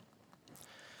again.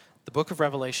 The book of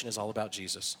Revelation is all about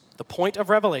Jesus. The point of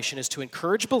Revelation is to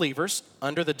encourage believers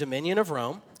under the dominion of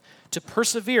Rome to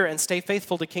persevere and stay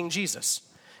faithful to King Jesus.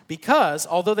 Because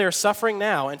although they are suffering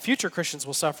now and future Christians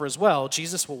will suffer as well,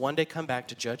 Jesus will one day come back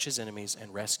to judge his enemies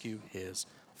and rescue his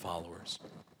followers.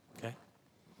 Okay?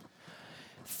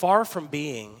 Far from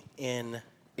being an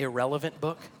irrelevant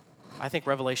book, I think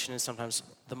Revelation is sometimes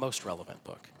the most relevant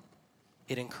book.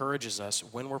 It encourages us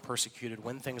when we're persecuted,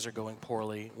 when things are going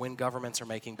poorly, when governments are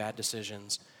making bad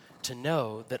decisions, to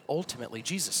know that ultimately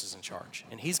Jesus is in charge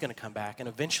and he's going to come back and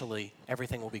eventually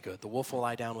everything will be good. The wolf will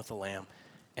lie down with the lamb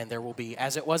and there will be,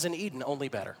 as it was in Eden, only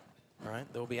better. All right?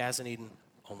 There will be as in Eden,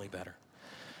 only better.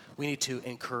 We need to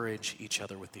encourage each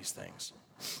other with these things.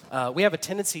 We have a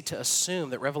tendency to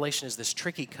assume that Revelation is this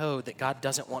tricky code that God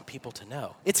doesn't want people to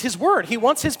know. It's his word. He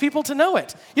wants his people to know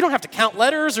it. You don't have to count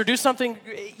letters or do something.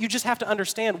 You just have to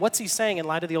understand what's he saying in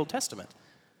light of the Old Testament.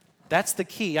 That's the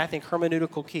key, I think,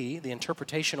 hermeneutical key, the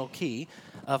interpretational key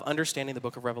of understanding the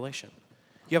book of Revelation.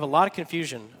 You have a lot of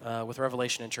confusion with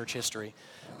Revelation in church history.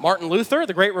 Martin Luther,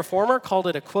 the great reformer, called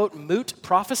it a, quote, moot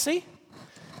prophecy.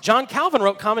 John Calvin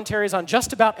wrote commentaries on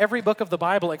just about every book of the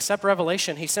Bible except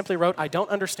Revelation. He simply wrote, I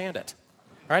don't understand it.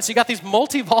 All right, so you got these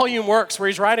multi-volume works where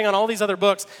he's writing on all these other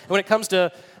books. And when it comes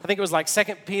to, I think it was like 2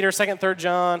 Peter, 2nd, 3rd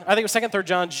John, I think it was 2nd, 3rd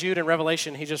John, Jude, and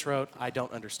Revelation, he just wrote, I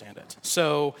don't understand it.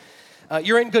 So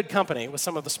you're in good company with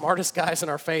some of the smartest guys in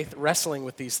our faith wrestling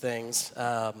with these things.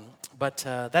 But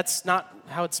that's not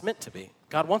how it's meant to be.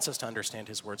 God wants us to understand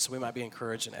his word, so we might be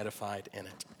encouraged and edified in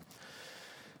it.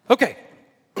 Okay.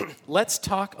 Let's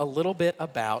talk a little bit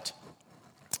about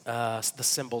the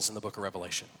symbols in the book of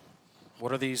Revelation.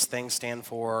 What do these things stand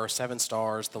for? 7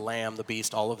 stars, the lamb, the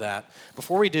beast, all of that.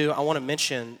 Before we do, I want to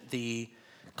mention the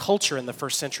culture in the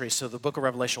first century so the book of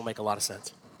Revelation will make a lot of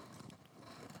sense.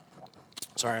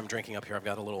 Sorry, I'm drinking up here. I've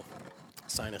got a little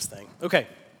sinus thing. Okay.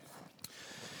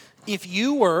 If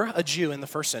you were a Jew in the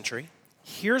first century,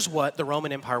 here's what the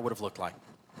Roman Empire would have looked like.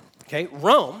 Okay,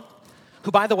 Rome, who,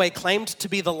 by the way, claimed to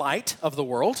be the light of the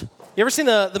world. You ever seen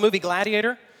the movie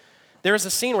Gladiator? There is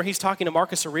a scene where he's talking to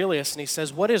Marcus Aurelius, and he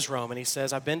says, what is Rome? And he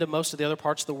says, I've been to most of the other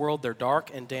parts of the world. They're dark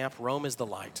and damp. Rome is the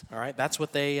light. All right, that's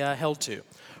what they held to.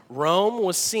 Rome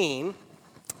was seen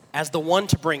as the one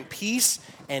to bring peace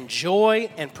and joy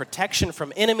and protection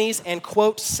from enemies and,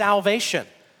 quote, salvation.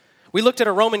 We looked at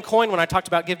a Roman coin when I talked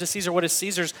about give to Caesar what is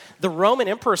Caesar's. The Roman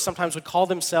emperors sometimes would call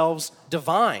themselves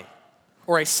divine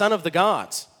or a son of the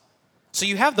gods. So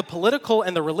you have the political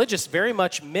and the religious very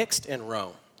much mixed in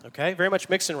Rome, okay? Very much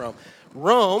mixed in Rome.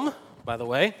 Rome, by the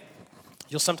way,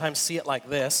 you'll sometimes see it like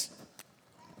this.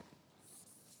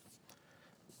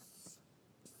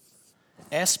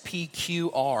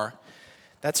 SPQR.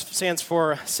 That stands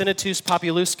for Senatus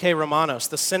Populusque Romanos,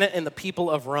 the Senate and the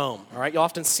people of Rome. All right, you'll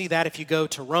often see that if you go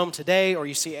to Rome today or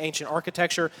you see ancient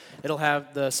architecture, it'll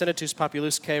have the Senatus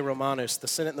Populusque Romanus, the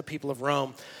Senate and the people of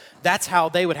Rome. That's how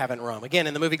they would have it in Rome. Again,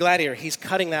 in the movie Gladiator, he's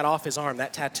cutting that off his arm.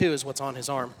 That tattoo is what's on his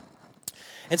arm.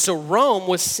 And so Rome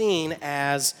was seen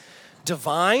as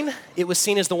divine. It was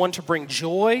seen as the one to bring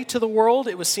joy to the world.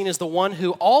 It was seen as the one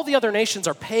who all the other nations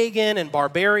are pagan and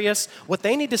barbarous. What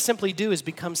they need to simply do is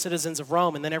become citizens of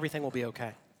Rome, and then everything will be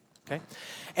okay. Okay?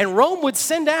 And Rome would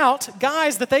send out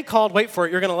guys that they called, wait for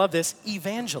it, you're going to love this,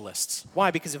 evangelists.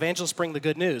 Why? Because evangelists bring the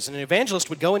good news. And an evangelist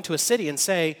would go into a city and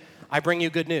say, I bring you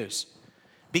good news.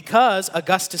 Because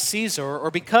Augustus Caesar, or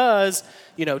because,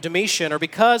 Domitian, or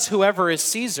because whoever is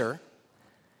Caesar,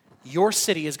 your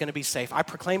city is going to be safe. I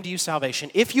proclaim to you salvation.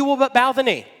 If you will but bow the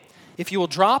knee, if you will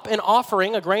drop an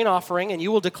offering, a grain offering, and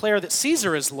you will declare that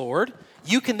Caesar is Lord,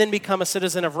 you can then become a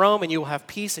citizen of Rome and you will have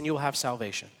peace and you will have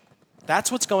salvation.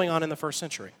 That's what's going on in the first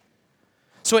century.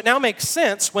 So it now makes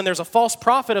sense when there's a false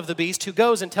prophet of the beast who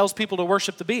goes and tells people to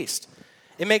worship the beast.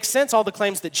 It makes sense all the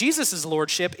claims that Jesus'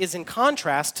 lordship is in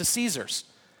contrast to Caesar's.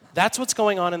 That's what's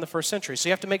going on in the first century. So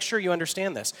you have to make sure you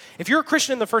understand this. If you're a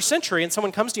Christian in the first century and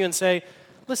someone comes to you and say,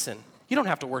 listen, you don't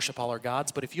have to worship all our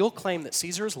gods, but if you'll claim that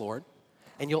Caesar is Lord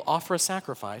and you'll offer a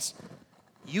sacrifice,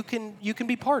 you can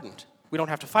be pardoned. We don't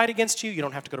have to fight against you. You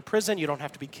don't have to go to prison. You don't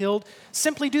have to be killed.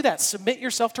 Simply do that. Submit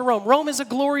yourself to Rome. Rome is a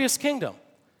glorious kingdom.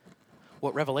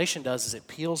 What Revelation does is it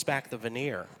peels back the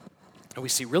veneer, and we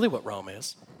see really what Rome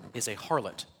is a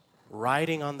harlot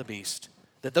riding on the beast.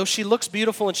 That though she looks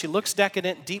beautiful and she looks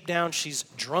decadent, deep down she's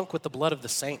drunk with the blood of the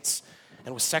saints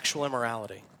and with sexual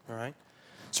immorality, all right?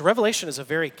 So Revelation is a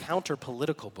very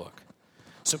counter-political book.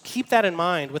 So keep that in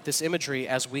mind with this imagery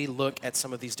as we look at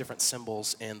some of these different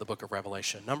symbols in the book of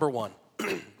Revelation. Number one,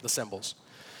 the symbols.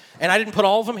 And I didn't put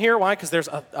all of them here. Why? Because there's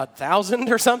a 1,000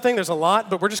 or something. There's a lot,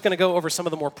 but we're just going to go over some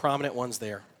of the more prominent ones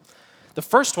there. The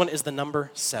first one is the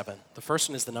number 7. The first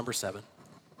one is the number 7.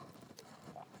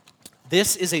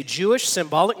 This is a Jewish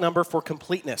symbolic number for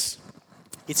completeness.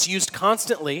 It's used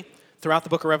constantly throughout the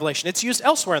book of Revelation. It's used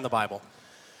elsewhere in the Bible.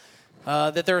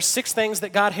 That there are 6 things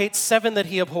that God hates, 7 that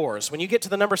he abhors. When you get to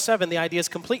the number 7, the idea is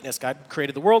completeness. God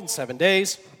created the world in 7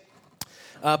 days.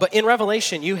 But in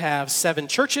Revelation, you have 7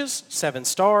 churches, 7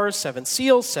 stars, 7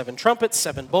 seals, 7 trumpets,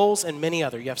 7 bowls, and many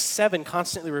other. You have 7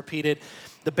 constantly repeated.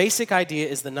 The basic idea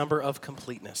is the number of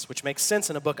completeness, which makes sense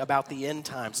in a book about the end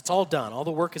times. It's all done. All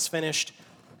the work is finished.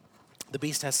 The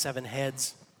beast has 7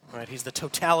 heads, right? He's the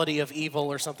totality of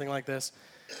evil or something like this.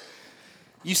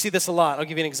 You see this a lot. I'll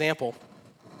give you an example.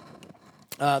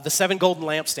 The 7 golden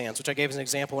lampstands, which I gave as an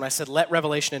example when I said, let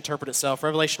Revelation interpret itself.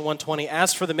 Revelation 1:20,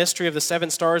 as for the mystery of the 7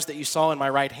 stars that you saw in my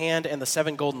right hand and the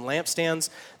 7 golden lampstands,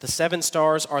 the 7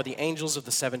 stars are the angels of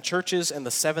the 7 churches, and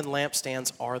the 7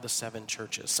 lampstands are the 7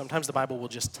 churches. Sometimes the Bible will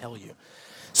just tell you.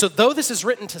 So though this is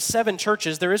written to 7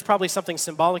 churches, there is probably something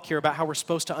symbolic here about how we're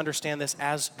supposed to understand this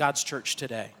as God's church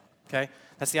today, okay?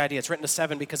 That's the idea. It's written to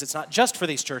 7 because it's not just for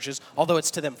these churches, although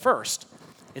it's to them first.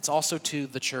 It's also to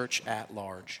the church at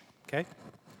large, okay?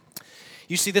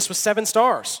 You see this with 7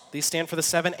 stars. These stand for the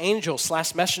 7 angels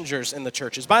 / messengers in the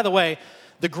churches. By the way,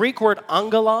 the Greek word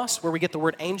angelos, where we get the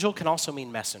word angel, can also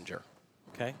mean messenger.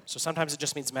 Okay? So sometimes it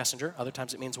just means messenger. Other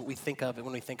times it means what we think of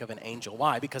when we think of an angel.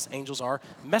 Why? Because angels are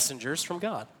messengers from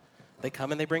God. They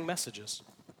come and they bring messages.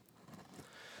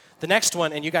 The next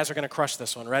one, and you guys are going to crush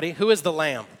this one. Ready? Who is the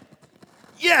Lamb?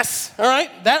 Yes! All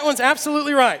right. That one's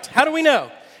absolutely right. How do we know?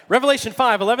 Revelation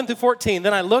 5:11-14.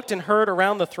 Then I looked and heard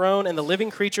around the throne and the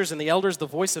living creatures and the elders the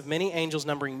voice of many angels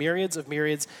numbering myriads of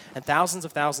myriads and thousands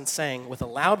of thousands saying with a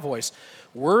loud voice,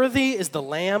 worthy is the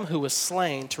Lamb who was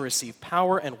slain to receive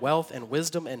power and wealth and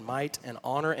wisdom and might and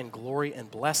honor and glory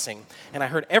and blessing. And I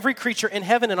heard every creature in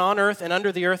heaven and on earth and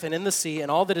under the earth and in the sea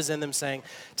and all that is in them saying,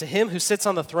 to him who sits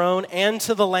on the throne and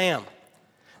to the Lamb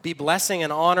be blessing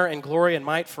and honor and glory and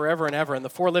might forever and ever. And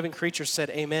the 4 living creatures said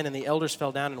amen, and the elders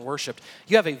fell down and worshiped.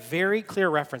 You have a very clear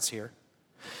reference here.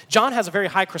 John has a very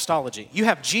high Christology. You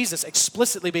have Jesus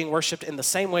explicitly being worshiped in the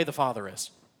same way the Father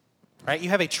is. Right? You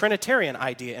have a Trinitarian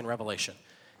idea in Revelation.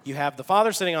 You have the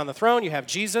Father sitting on the throne. You have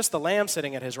Jesus, the Lamb,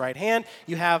 sitting at his right hand.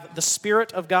 You have the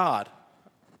Spirit of God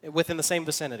within the same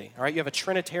vicinity. All right? You have a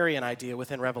Trinitarian idea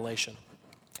within Revelation.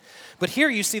 But here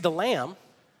you see the Lamb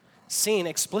seen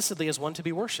explicitly as one to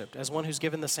be worshiped, as one who's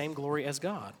given the same glory as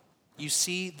God. You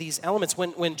see these elements.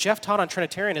 When Jeff taught on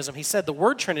Trinitarianism, he said the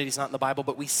word Trinity is not in the Bible,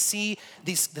 but we see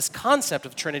this concept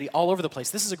of Trinity all over the place.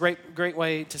 This is a great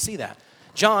way to see that.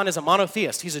 John is a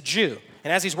monotheist. He's a Jew.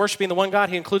 And as he's worshiping the one God,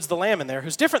 he includes the Lamb in there,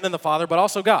 who's different than the Father, but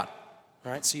also God.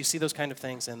 All right, so you see those kind of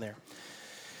things in there.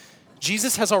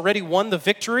 Jesus has already won the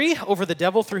victory over the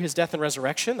devil through his death and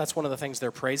resurrection. That's one of the things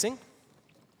they're praising.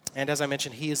 And as I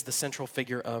mentioned, he is the central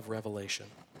figure of Revelation.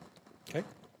 Okay?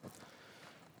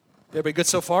 Everybody good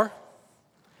so far?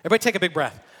 Everybody take a big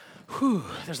breath. Whew,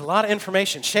 there's a lot of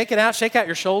information. Shake it out, shake out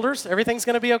your shoulders. Everything's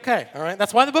going to be okay, all right?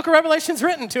 That's why the book of Revelation is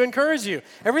written, to encourage you.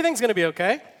 Everything's going to be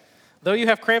okay. Though you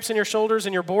have cramps in your shoulders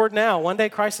and you're bored now, one day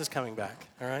Christ is coming back,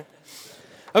 all right?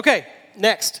 Okay,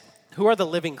 next. Who are the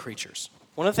living creatures?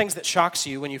 One of the things that shocks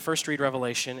you when you first read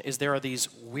Revelation is there are these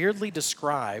weirdly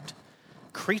described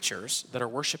creatures that are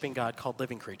worshiping God called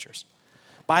living creatures.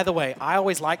 By the way, I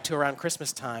always like to, around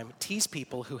Christmas time, tease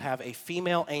people who have a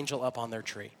female angel up on their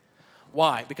tree.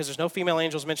 Why? Because there's no female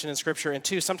angels mentioned in Scripture, and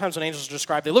 2, sometimes when angels are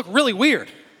described, they look really weird.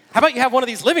 How about you have one of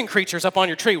these living creatures up on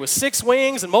your tree with 6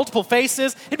 wings and multiple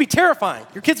faces? It'd be terrifying.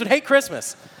 Your kids would hate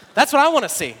Christmas. That's what I want to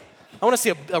see. I want to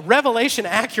see a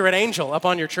Revelation-accurate angel up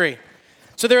on your tree.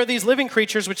 So there are these living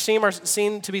creatures which are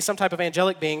seen to be some type of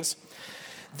angelic beings.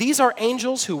 These are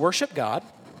angels who worship God.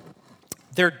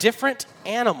 They're different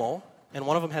animal, and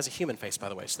one of them has a human face, by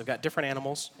the way. So they've got different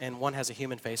animals, and one has a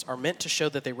human face, are meant to show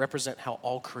that they represent how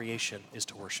all creation is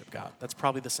to worship God. That's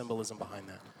probably the symbolism behind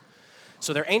that.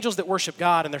 So they're angels that worship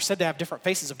God, and they're said to have different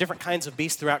faces of different kinds of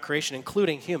beasts throughout creation,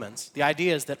 including humans. The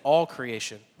idea is that all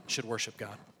creation should worship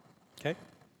God. Okay?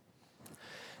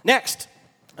 Next,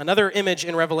 another image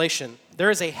in Revelation. There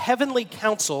is a heavenly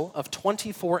council of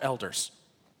 24 elders.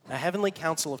 A heavenly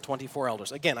council of 24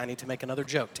 elders. Again, I need to make another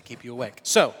joke to keep you awake.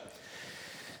 So,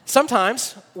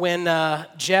 sometimes when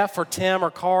Jeff or Tim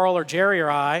or Carl or Jerry or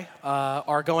I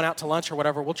are going out to lunch or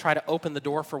whatever, we'll try to open the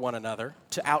door for one another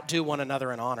to outdo one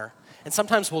another in honor. And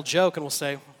sometimes we'll joke and we'll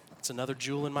say, it's another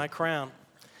jewel in my crown.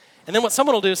 And then what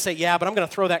someone will do is say, yeah, but I'm going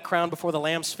to throw that crown before the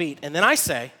Lamb's feet. And then I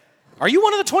say, are you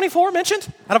one of the 24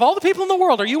 mentioned? Out of all the people in the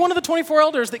world, are you one of the 24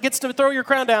 elders that gets to throw your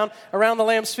crown down around the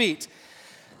Lamb's feet?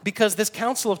 Because this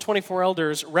council of 24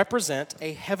 elders represent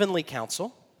a heavenly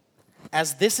council,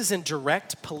 as this is in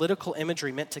direct political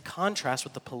imagery meant to contrast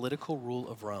with the political rule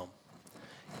of Rome.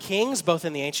 Kings, both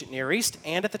in the ancient Near East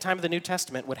and at the time of the New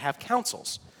Testament, would have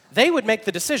councils. They would make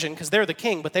the decision because they're the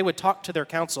king, but they would talk to their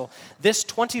council. This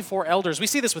 24 elders, we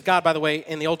see this with God, by the way,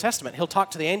 in the Old Testament. He'll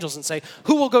talk to the angels and say,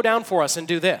 who will go down for us and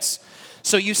do this?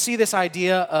 So you see this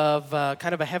idea of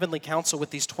kind of a heavenly council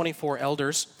with these 24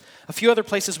 elders. A few other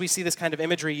places we see this kind of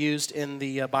imagery used in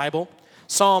the Bible.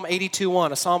 Psalm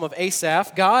 82:1, a psalm of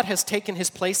Asaph. God has taken his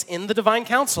place in the divine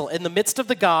council, in the midst of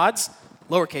the gods,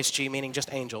 lowercase g, meaning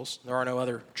just angels. There are no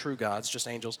other true gods, just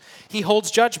angels. He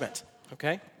holds judgment,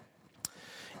 okay?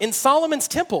 In Solomon's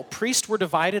temple, priests were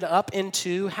divided up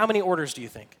into how many orders do you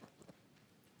think?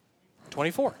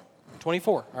 24.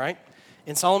 24, all right?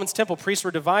 In Solomon's temple, priests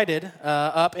were divided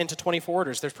up into 24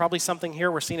 orders. There's probably something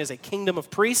here we're seen as a kingdom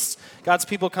of priests, God's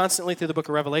people constantly through the book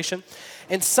of Revelation.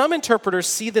 And some interpreters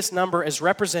see this number as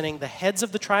representing the heads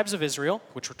of the tribes of Israel,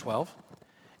 which were 12,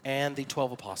 and the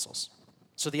 12 apostles.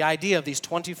 So the idea of these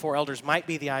 24 elders might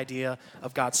be the idea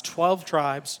of God's 12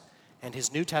 tribes and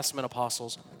his New Testament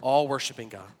apostles all worshiping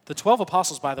God. The 12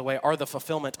 apostles, by the way, are the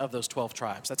fulfillment of those 12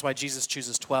 tribes. That's why Jesus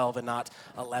chooses 12 and not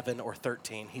 11 or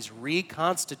 13. He's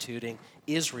reconstituting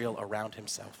Israel around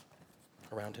himself.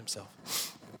 Around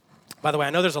himself. By the way,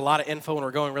 I know there's a lot of info and we're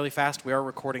going really fast. We are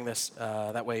recording this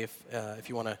that way if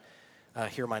you want to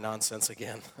hear my nonsense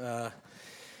again.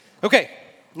 Okay,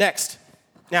 next.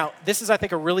 Now, this is, I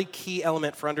think, a really key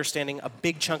element for understanding a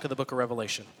big chunk of the book of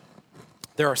Revelation.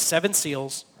 There are 7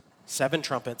 seals, 7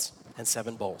 trumpets, and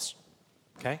 7 bowls,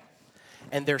 okay?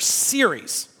 And they're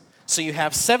series. So you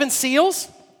have 7 seals,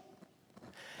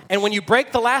 and when you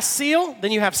break the last seal,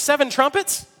 then you have 7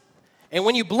 trumpets, and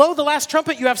when you blow the last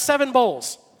trumpet, you have 7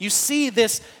 bowls. You see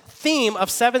this theme of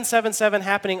 777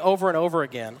 happening over and over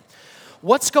again.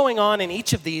 What's going on in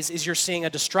each of these is you're seeing a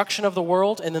destruction of the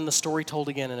world and then the story told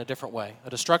again in a different way.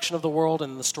 A destruction of the world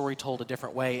and the story told a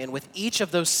different way. And with each of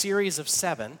those series of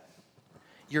 7,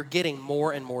 you're getting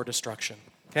more and more destruction,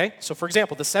 okay? So for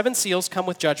example, the 7 seals come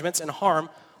with judgments and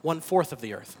harm 1/4 of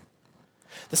the earth.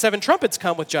 The 7 trumpets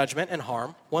come with judgment and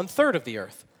harm 1/3 of the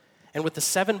earth. And with the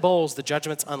 7 bowls, the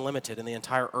judgment's unlimited and the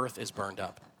entire earth is burned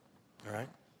up, all right?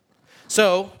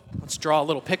 So let's draw a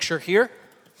little picture here.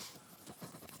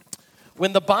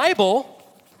 When the Bible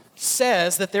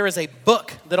says that there is a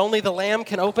book that only the Lamb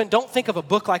can open, don't think of a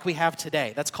book like we have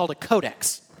today. That's called a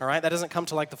codex, all right? That doesn't come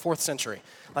to like the 4th century,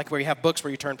 like where you have books where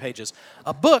you turn pages.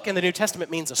 A book in the New Testament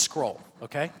means a scroll,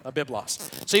 okay? A biblos.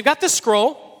 So you've got this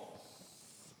scroll,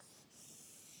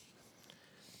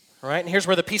 all right? And here's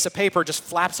where the piece of paper just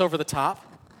flaps over the top.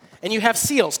 And you have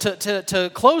seals.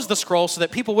 To close the scroll so that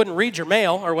people wouldn't read your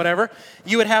mail or whatever,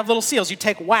 you would have little seals. You'd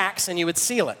take wax and you would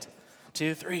seal it.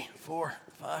 2, 3, 4,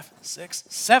 5, 6,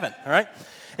 7, all right?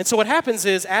 And so what happens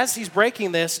is, as he's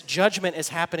breaking this, judgment is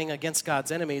happening against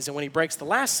God's enemies, and when he breaks the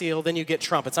last seal, then you get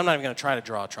trumpets. I'm not even going to try to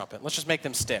draw a trumpet. Let's just make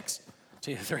them sticks.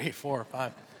 2, 3, 4,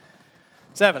 5,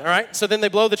 7, all right? So then they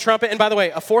blow the trumpet, and by the way,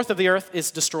 1/4 of the earth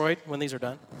is destroyed when these are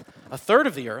done. 1/3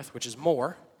 of the earth, which is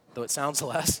more, though it sounds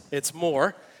less, it's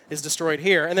more, is destroyed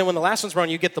here. And then when the last one's run,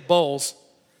 you get the bowls.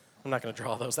 I'm not going to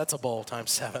draw those. That's a bowl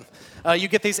times 7. You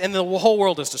get these, and the whole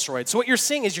world is destroyed. So what you're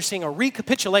seeing is you're seeing a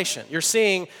recapitulation. You're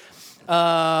seeing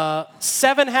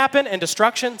 7 happen and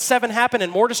destruction, 7 happen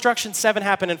and more destruction, 7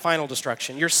 happen and final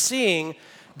destruction. You're seeing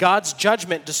God's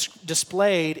judgment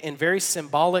displayed in very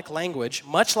symbolic language,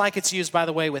 much like it's used, by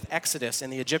the way, with Exodus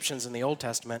and the Egyptians in the Old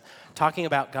Testament, talking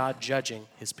about God judging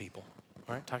his people.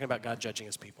 All right? Talking about God judging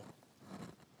his people.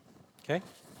 Okay?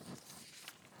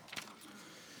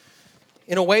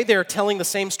 In a way, they're telling the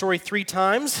same story 3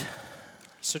 times.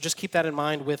 So just keep that in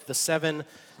mind with the 7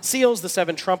 seals, the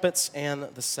 7 trumpets, and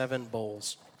the 7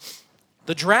 bowls.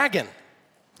 The dragon.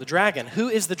 The dragon. Who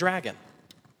is the dragon?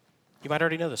 You might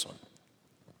already know this one.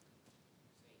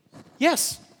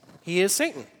 Yes, he is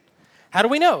Satan. How do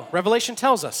we know? Revelation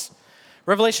tells us.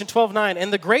 Revelation 12:9,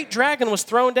 and the great dragon was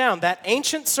thrown down, that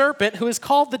ancient serpent who is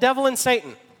called the devil and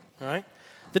Satan, all right?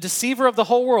 The deceiver of the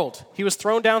whole world. He was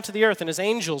thrown down to the earth, and his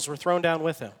angels were thrown down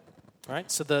with him. All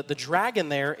right? So the dragon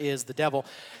there is the devil.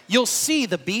 You'll see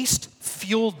the beast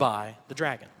fueled by the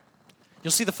dragon.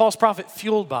 You'll see the false prophet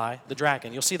fueled by the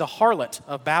dragon. You'll see the harlot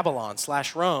of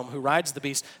Babylon/Rome who rides the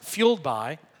beast fueled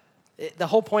by. The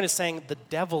whole point is saying the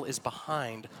devil is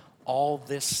behind all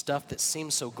this stuff that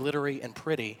seems so glittery and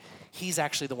pretty. He's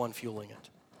actually the one fueling it.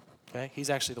 Okay? He's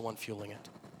actually the one fueling it.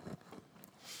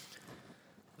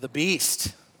 The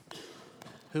beast.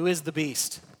 Who is the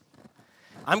beast?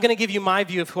 I'm going to give you my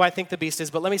view of who I think the beast is,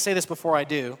 but let me say this before I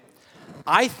do.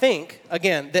 I think,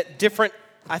 again,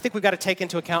 I think we've got to take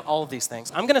into account all of these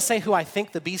things. I'm going to say who I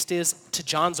think the beast is to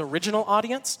John's original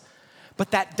audience,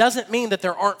 but that doesn't mean that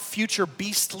there aren't future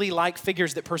beastly-like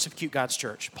figures that persecute God's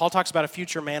church. Paul talks about a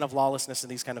future man of lawlessness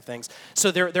and these kind of things.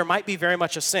 So there might be very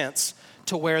much a sense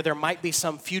to where there might be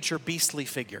some future beastly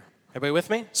figure. Everybody with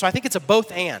me? So I think it's a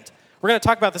both and. We're going to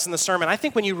talk about this in the sermon. I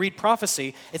think when you read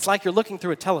prophecy, it's like you're looking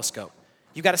through a telescope.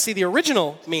 You've got to see the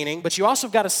original meaning, but you also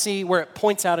got to see where it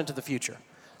points out into the future.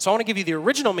 So I want to give you the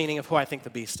original meaning of who I think the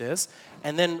beast is,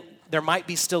 and then there might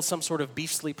be still some sort of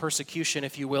beastly persecution,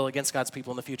 if you will, against God's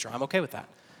people in the future. I'm okay with that.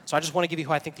 So I just want to give you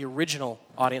who I think the original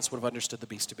audience would have understood the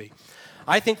beast to be.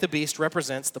 I think the beast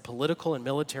represents the political and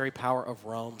military power of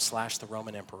Rome / the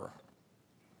Roman emperor.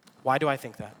 Why do I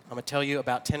think that? I'm going to tell you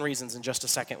about 10 reasons in just a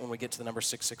second when we get to the number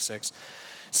 666.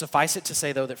 Suffice it to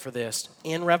say, though, that for this,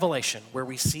 in Revelation, where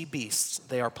we see beasts,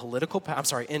 they are political,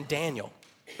 in Daniel,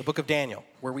 the book of Daniel,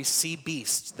 where we see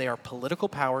beasts, they are political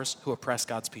powers who oppress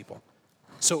God's people.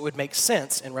 So it would make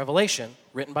sense in Revelation,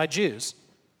 written by Jews,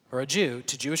 or a Jew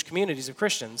to Jewish communities of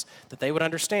Christians, that they would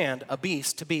understand a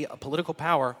beast to be a political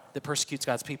power that persecutes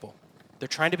God's people. They're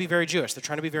trying to be very Jewish. They're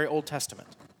trying to be very Old Testament,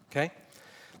 okay?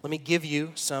 Let me give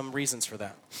you some reasons for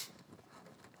that.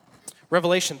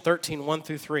 Revelation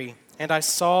 13:1-3. And I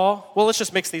saw, well, let's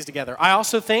just mix these together. I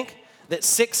also think that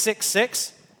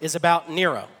 666 is about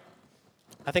Nero.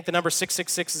 I think the number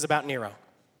 666 is about Nero.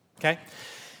 Okay?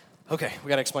 Okay, we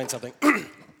got to explain something.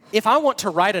 If I want to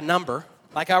write a number,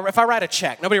 if I write a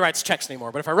check, nobody writes checks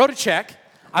anymore, but if I wrote a check,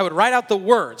 I would write out the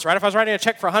words, right? If I was writing a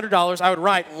check for $100, I would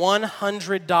write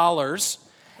 $100,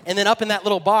 and then up in that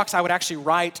little box, I would actually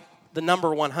write the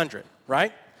number 100,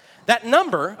 right? That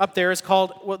number up there is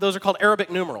called, well, those are called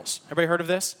Arabic numerals. Everybody heard of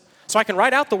this? So I can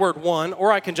write out the word 1,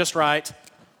 or I can just write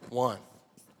 1,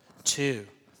 2,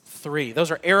 3. Those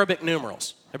are Arabic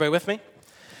numerals. Everybody with me?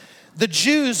 The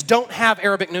Jews don't have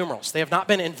Arabic numerals. They have not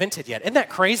been invented yet. Isn't that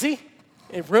crazy?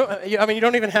 You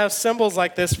don't even have symbols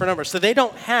like this for numbers. So they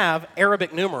don't have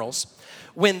Arabic numerals.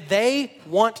 When they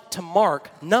want to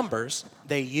mark numbers,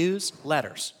 they use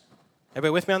letters.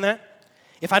 Everybody with me on that?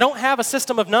 If I don't have a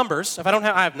system of numbers,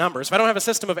 I have numbers. If I don't have a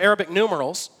system of Arabic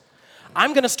numerals,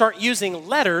 I'm going to start using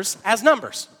letters as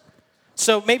numbers.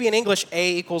 So maybe in English,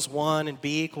 A equals 1 and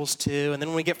B equals 2, and then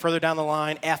when we get further down the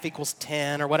line, F equals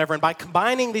 10 or whatever. And by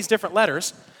combining these different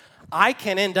letters, I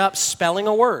can end up spelling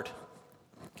a word.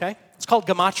 Okay? It's called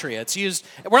gematria. It's used,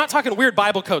 we're not talking weird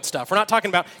Bible code stuff. We're not talking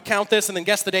about count this and then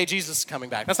guess the day Jesus is coming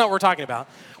back. That's not what we're talking about.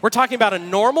 We're talking about a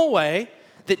normal way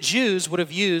that Jews would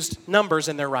have used numbers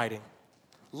in their writing.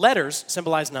 Letters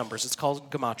symbolize numbers. It's called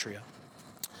gematria.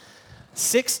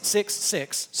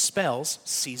 666 spells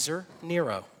Caesar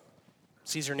Nero.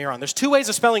 Caesar Neron. There's two ways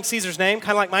of spelling Caesar's name,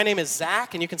 kind of like my name is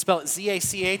Zach, and you can spell it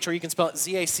Z-A-C-H or you can spell it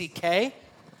Z-A-C-K.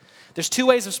 There's two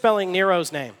ways of spelling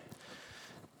Nero's name.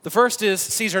 The first is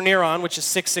Caesar Neron, which is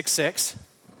 666.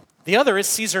 The other is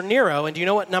Caesar Nero, and do you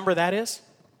know what number that is?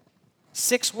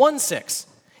 616.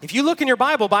 If you look in your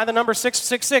Bible by the number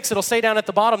 666, it'll say down at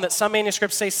the bottom that some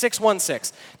manuscripts say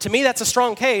 616. To me, that's a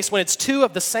strong case when it's two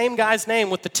of the same guy's name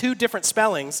with the two different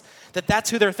spellings, that's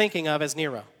who they're thinking of as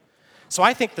Nero. So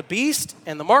I think the beast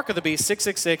and the mark of the beast,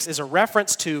 666, is a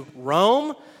reference to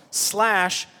Rome /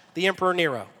 the Emperor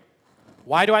Nero.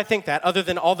 Why do I think that, other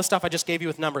than all the stuff I just gave you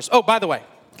with numbers? Oh, by the way,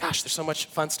 gosh, there's so much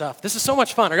fun stuff. This is so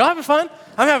much fun. Are y'all having fun?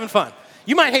 I'm having fun.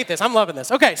 You might hate this. I'm loving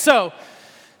this. Okay, so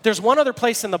there's one other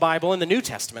place in the Bible, in the New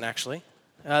Testament actually.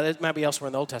 It might be elsewhere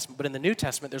in the Old Testament, but in the New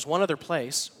Testament, there's one other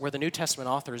place where the New Testament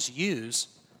authors use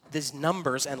these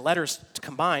numbers and letters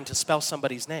combined to spell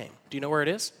somebody's name. Do you know where it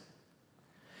is?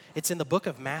 It's in the book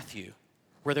of Matthew.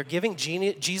 where they're giving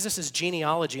Jesus'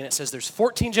 genealogy, and it says there's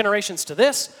 14 generations to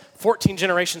this, 14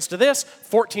 generations to this,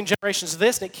 14 generations to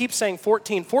this, and it keeps saying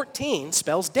 14. 14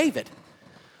 spells David.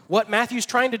 What Matthew's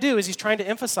trying to do is he's trying to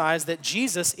emphasize that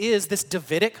Jesus is this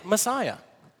Davidic Messiah.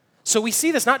 So we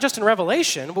see this not just in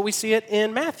Revelation, but we see it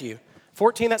in Matthew.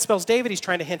 14, that spells David. He's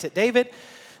trying to hint at David.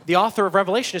 The author of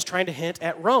Revelation is trying to hint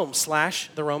at Rome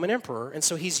 / the Roman emperor. And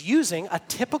so he's using a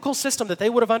typical system that they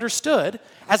would have understood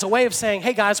as a way of saying,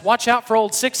 hey guys, watch out for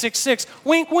old 666,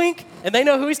 wink, wink, and they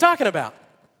know who he's talking about.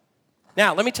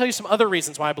 Now, let me tell you some other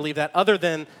reasons why I believe that, other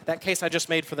than that case I just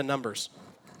made for the numbers.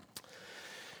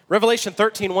 Revelation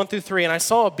 13, 1-3, and I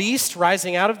saw a beast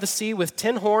rising out of the sea with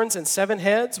 10 horns and 7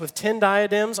 heads, with 10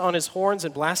 diadems on his horns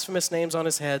and blasphemous names on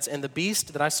his heads. And the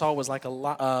beast that I saw was like a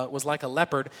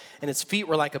leopard, and its feet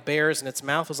were like a bear's, and its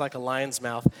mouth was like a lion's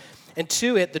mouth. And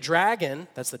to it, the dragon,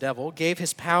 that's the devil, gave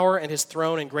his power and his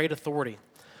throne and great authority.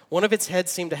 One of its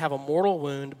heads seemed to have a mortal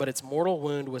wound, but its mortal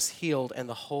wound was healed, and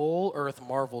the whole earth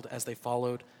marveled as they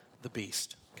followed the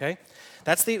beast. Okay?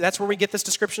 That's where we get this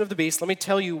description of the beast. Let me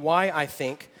tell you why I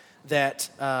think that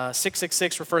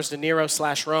 666 refers to Nero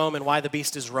 / Rome and why the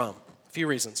beast is Rome. A few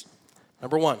reasons.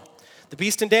 Number one, the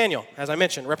beast and Daniel, as I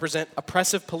mentioned, represent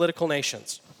oppressive political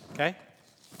nations. Okay?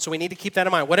 So we need to keep that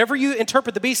in mind. Whatever you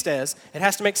interpret the beast as, it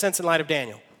has to make sense in light of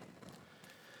Daniel.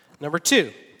 Number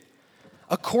two,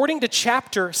 according to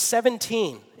chapter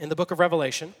 17 in the book of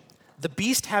Revelation, the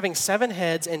beast having 7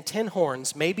 heads and 10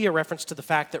 horns may be a reference to the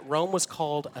fact that Rome was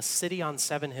called a city on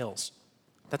 7 hills.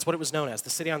 That's what it was known as, the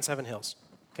city on 7 hills.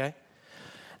 Okay?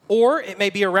 Or it may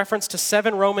be a reference to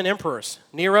 7 Roman emperors,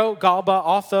 Nero, Galba,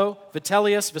 Otho,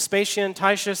 Vitellius, Vespasian,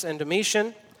 Titius, and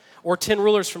Domitian, or 10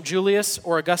 rulers from Julius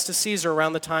or Augustus Caesar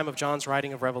around the time of John's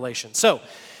writing of Revelation. So,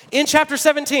 in chapter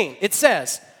 17, it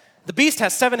says, the beast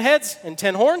has 7 heads and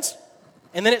 10 horns,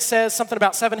 and then it says something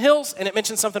about 7 hills, and it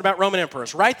mentions something about Roman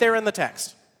emperors, right there in the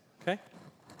text. Okay?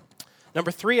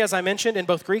 Number 3, as I mentioned, in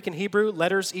both Greek and Hebrew,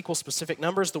 letters equal specific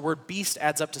numbers. The word beast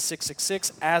adds up to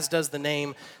 666, as does the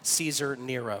name Caesar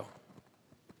Nero.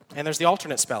 And there's the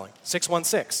alternate spelling,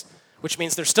 616, which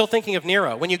means they're still thinking of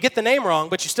Nero. When you get the name wrong,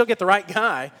 but you still get the right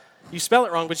guy, you spell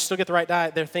it wrong, but you still get the right guy,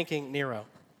 they're thinking Nero.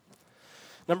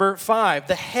 Number 5,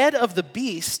 the head of the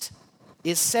beast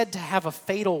is said to have a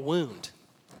fatal wound.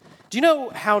 Do you know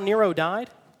how Nero died?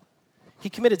 He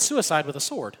committed suicide with a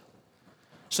sword.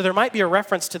 So there might be a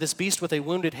reference to this beast with a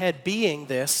wounded head being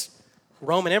this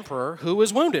Roman emperor who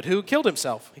was wounded, who killed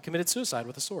himself. He committed suicide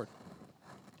with a sword.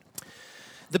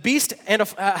 The beast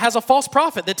has a false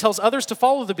prophet that tells others to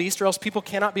follow the beast or else people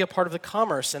cannot be a part of the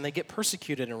commerce and they get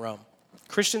persecuted in Rome.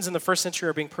 Christians in the first century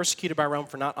are being persecuted by Rome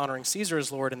for not honoring Caesar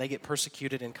as Lord, and they get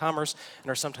persecuted in commerce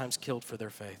and are sometimes killed for their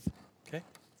faith. Okay?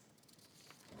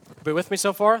 Be with me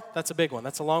so far? That's a big one.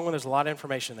 That's a long one. There's a lot of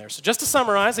information there. So just to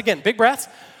summarize, again, big breaths.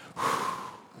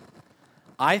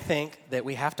 I think that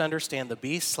we have to understand the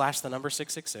beast / the number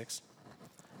 666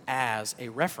 as a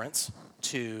reference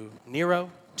to Nero,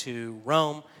 to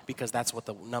Rome, because that's what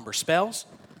the number spells.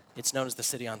 It's known as the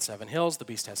city on 7 hills. The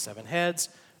beast has 7 heads.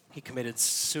 He committed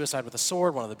suicide with a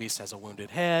sword. One of the beasts has a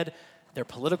wounded head. They're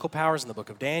political powers in the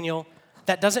book of Daniel.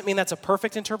 That doesn't mean that's a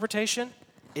perfect interpretation.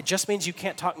 It just means you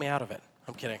can't talk me out of it.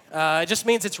 I'm kidding. It just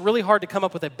means it's really hard to come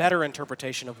up with a better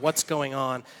interpretation of what's going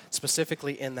on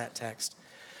specifically in that text.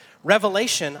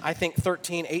 Revelation, I think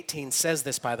 13:18 says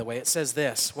this, by the way. It says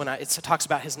this. When it talks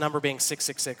about his number being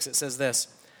 666, it says this.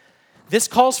 This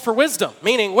calls for wisdom,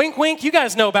 meaning, wink, wink, you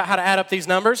guys know about how to add up these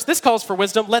numbers. This calls for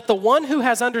wisdom. Let the one who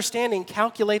has understanding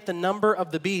calculate the number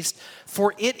of the beast,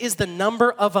 for it is the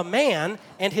number of a man,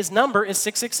 and his number is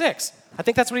 666. I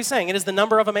think that's what he's saying. It is the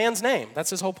number of a man's name.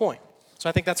 That's his whole point. So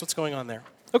I think that's what's going on there.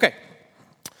 Okay.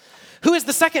 Who is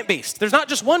the second beast? There's not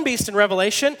just one beast in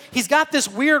Revelation. He's got this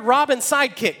weird Robin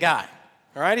sidekick guy.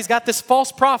 All right? He's got this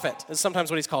false prophet, is sometimes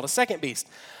what he's called, a second beast.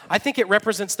 I think it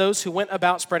represents those who went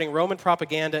about spreading Roman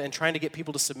propaganda and trying to get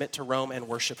people to submit to Rome and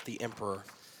worship the emperor.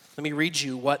 Let me read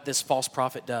you what this false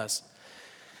prophet does.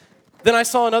 Then I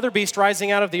saw another beast rising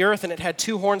out of the earth, and it had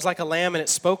 2 horns like a lamb, and it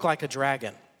spoke like a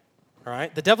dragon. All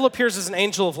right? The devil appears as an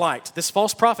angel of light. This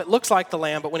false prophet looks like the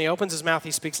lamb, but when he opens his mouth,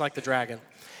 he speaks like the dragon.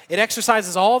 It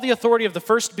exercises all the authority of the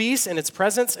first beast in its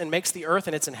presence and makes the earth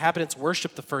and its inhabitants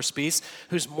worship the first beast,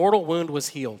 whose mortal wound was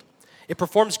healed. It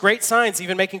performs great signs,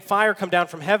 even making fire come down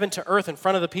from heaven to earth in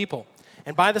front of the people.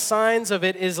 And by the signs of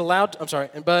it is allowed,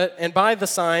 and by the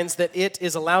signs that it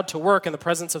is allowed to work in the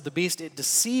presence of the beast, it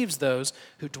deceives those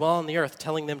who dwell on the earth,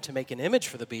 telling them to make an image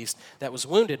for the beast that was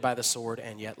wounded by the sword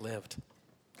and yet lived.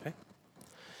 Okay?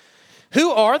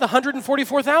 Who are the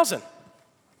 144,000?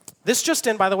 This just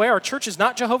in, by the way, our church is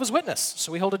not Jehovah's Witness,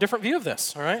 so we hold a different view of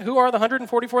this, all right? Who are the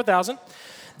 144,000?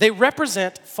 They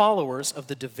represent followers of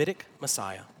the Davidic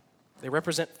Messiah. They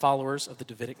represent followers of the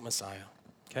Davidic Messiah,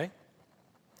 okay?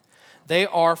 They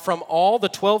are from all the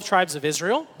 12 tribes of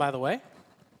Israel, by the way.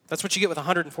 That's what you get with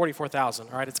 144,000,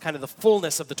 all right? It's kind of the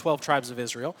fullness of the 12 tribes of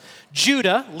Israel.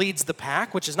 Judah leads the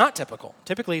pack, which is not typical.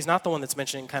 Typically, he's not the one that's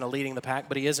mentioning kind of leading the pack,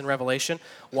 but he is in Revelation.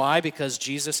 Why? Because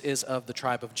Jesus is of the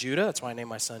tribe of Judah. That's why I named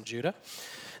my son Judah.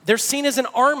 They're seen as an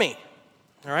army,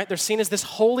 all right? They're seen as this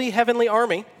holy heavenly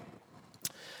army.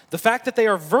 The fact that they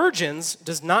are virgins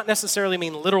does not necessarily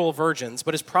mean literal virgins,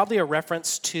 but is probably a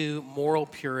reference to moral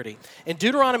purity. In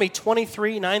Deuteronomy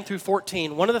 23, 9 through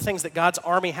 14, one of the things that God's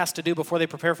army has to do before they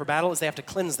prepare for battle is they have to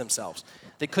cleanse themselves.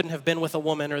 They couldn't have been with a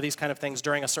woman or these kind of things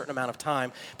during a certain amount of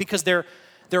time because they're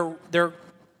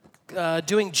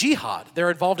doing jihad.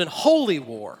 They're involved in holy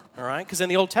war, all right? Because in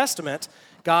the Old Testament,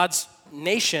 God's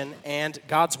nation and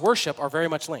God's worship are very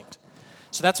much linked.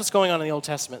 So that's what's going on in the Old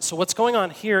Testament. So what's going on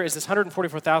here is this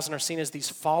 144,000 are seen as these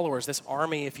followers, this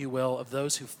army, if you will, of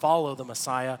those who follow the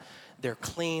Messiah. They're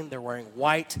clean, they're wearing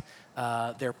white,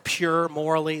 they're pure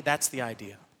morally. That's the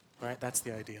idea, right? That's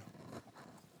the idea.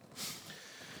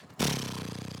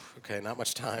 Okay, not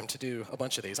much time to do a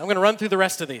bunch of these. I'm going to run through the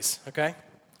rest of these, okay?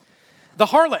 The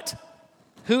harlot.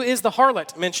 Who is the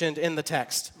harlot mentioned in the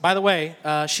text? By the way,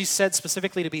 she's said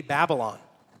specifically to be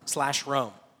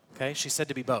Babylon/Rome, okay? She's said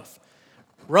to be both.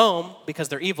 Rome, because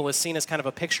they're evil, is seen as kind of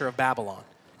a picture of Babylon,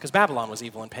 because Babylon was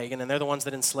evil and pagan, and they're the ones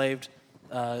that enslaved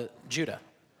Judah.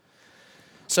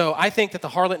 So I think that the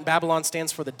harlot in Babylon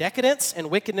stands for the decadence and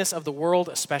wickedness of the world,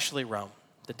 especially Rome.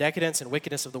 The decadence and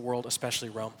wickedness of the world, especially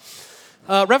Rome.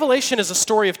 Revelation is a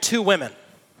story of two women,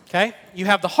 okay? You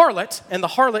have the harlot, and the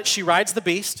harlot, she rides the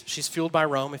beast. She's fueled by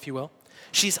Rome, if you will.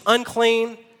 She's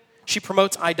unclean. She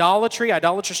promotes idolatry,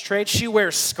 idolatrous trade. She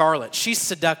wears scarlet. She's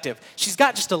seductive. She's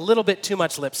got just a little bit too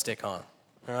much lipstick on,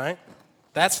 all right?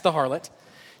 That's the harlot.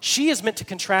 She is meant to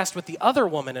contrast with the other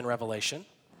woman in Revelation,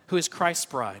 who is Christ's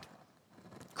bride.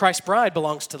 Christ's bride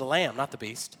belongs to the Lamb, not the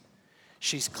beast.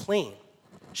 She's clean.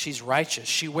 She's righteous.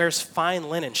 She wears fine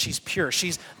linen. She's pure.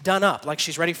 She's done up like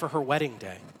she's ready for her wedding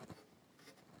day.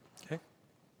 Okay?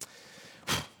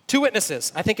 Two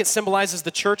witnesses. I think it symbolizes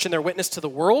the church and their witness to the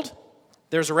world.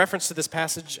 There's a reference to this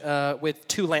passage with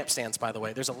two lampstands, by the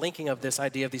way. There's a linking of this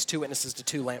idea of these two witnesses to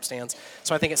two lampstands.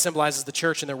 So I think it symbolizes the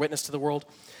church and their witness to the world.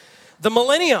 The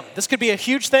millennium. This could be a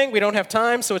huge thing. We don't have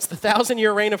time. So it's the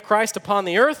 1,000-year reign of Christ upon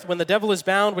the earth when the devil is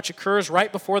bound, which occurs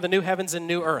right before the new heavens and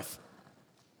new earth.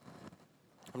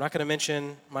 I'm not going to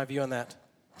mention my view on that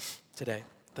today.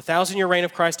 The 1,000-year reign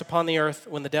of Christ upon the earth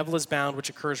when the devil is bound, which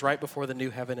occurs right before the new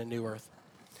heaven and new earth.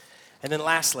 And then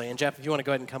lastly, and Jeff, if you want to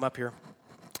go ahead and come up here.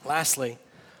 Lastly,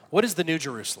 what is the New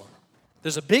Jerusalem?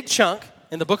 There's a big chunk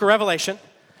in the book of Revelation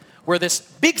where this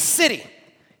big city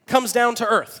comes down to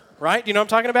earth, right? Do you know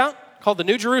what I'm talking about? Called the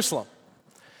New Jerusalem.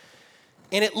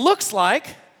 And it looks like,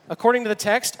 according to the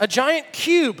text, a giant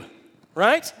cube,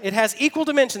 right? It has equal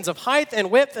dimensions of height and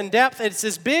width and depth. It's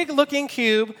this big-looking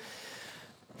cube.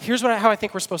 Here's how I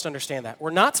think we're supposed to understand that. We're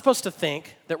not supposed to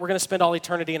think that we're going to spend all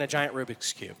eternity in a giant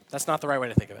Rubik's Cube. That's not the right way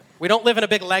to think of it. We don't live in a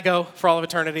big Lego for all of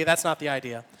eternity. That's not the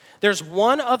idea. There's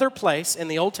one other place in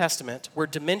the Old Testament where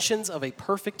dimensions of a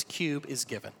perfect cube is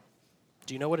given.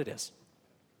 Do you know what it is?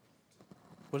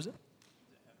 What is it?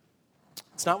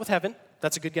 It's not with heaven.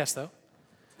 That's a good guess, though.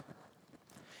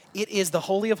 It is the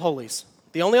Holy of Holies.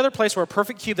 The only other place where a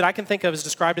perfect cube that I can think of is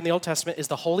described in the Old Testament is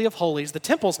the Holy of Holies. The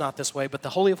temple's not this way, but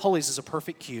the Holy of Holies is a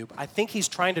perfect cube. I think he's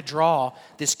trying to draw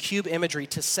this cube imagery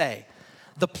to say,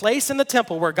 the place in the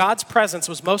temple where God's presence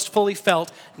was most fully felt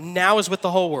now is with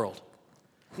the whole world.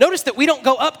 Notice that we don't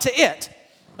go up to it.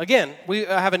 Again, we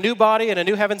have a new body and a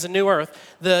new heavens and new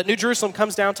earth. The New Jerusalem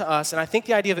comes down to us, and I think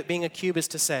the idea of it being a cube is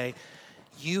to say,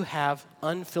 you have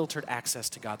unfiltered access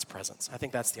to God's presence. I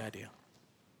think that's the idea.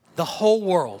 The whole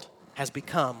world has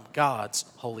become God's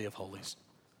Holy of Holies.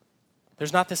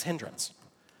 There's not this hindrance.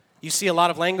 You see a lot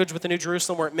of language with the New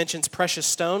Jerusalem where it mentions precious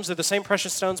stones. They're the same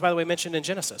precious stones, by the way, mentioned in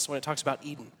Genesis when it talks about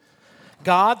Eden.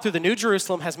 God, through the New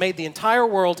Jerusalem, has made the entire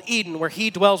world Eden where he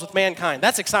dwells with mankind.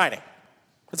 That's exciting.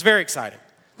 That's very exciting.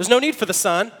 There's no need for the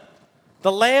sun.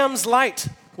 The Lamb's light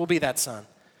will be that sun.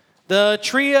 The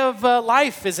tree of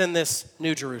life is in this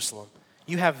New Jerusalem.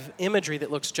 You have imagery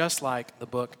that looks just like the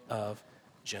book of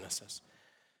Genesis.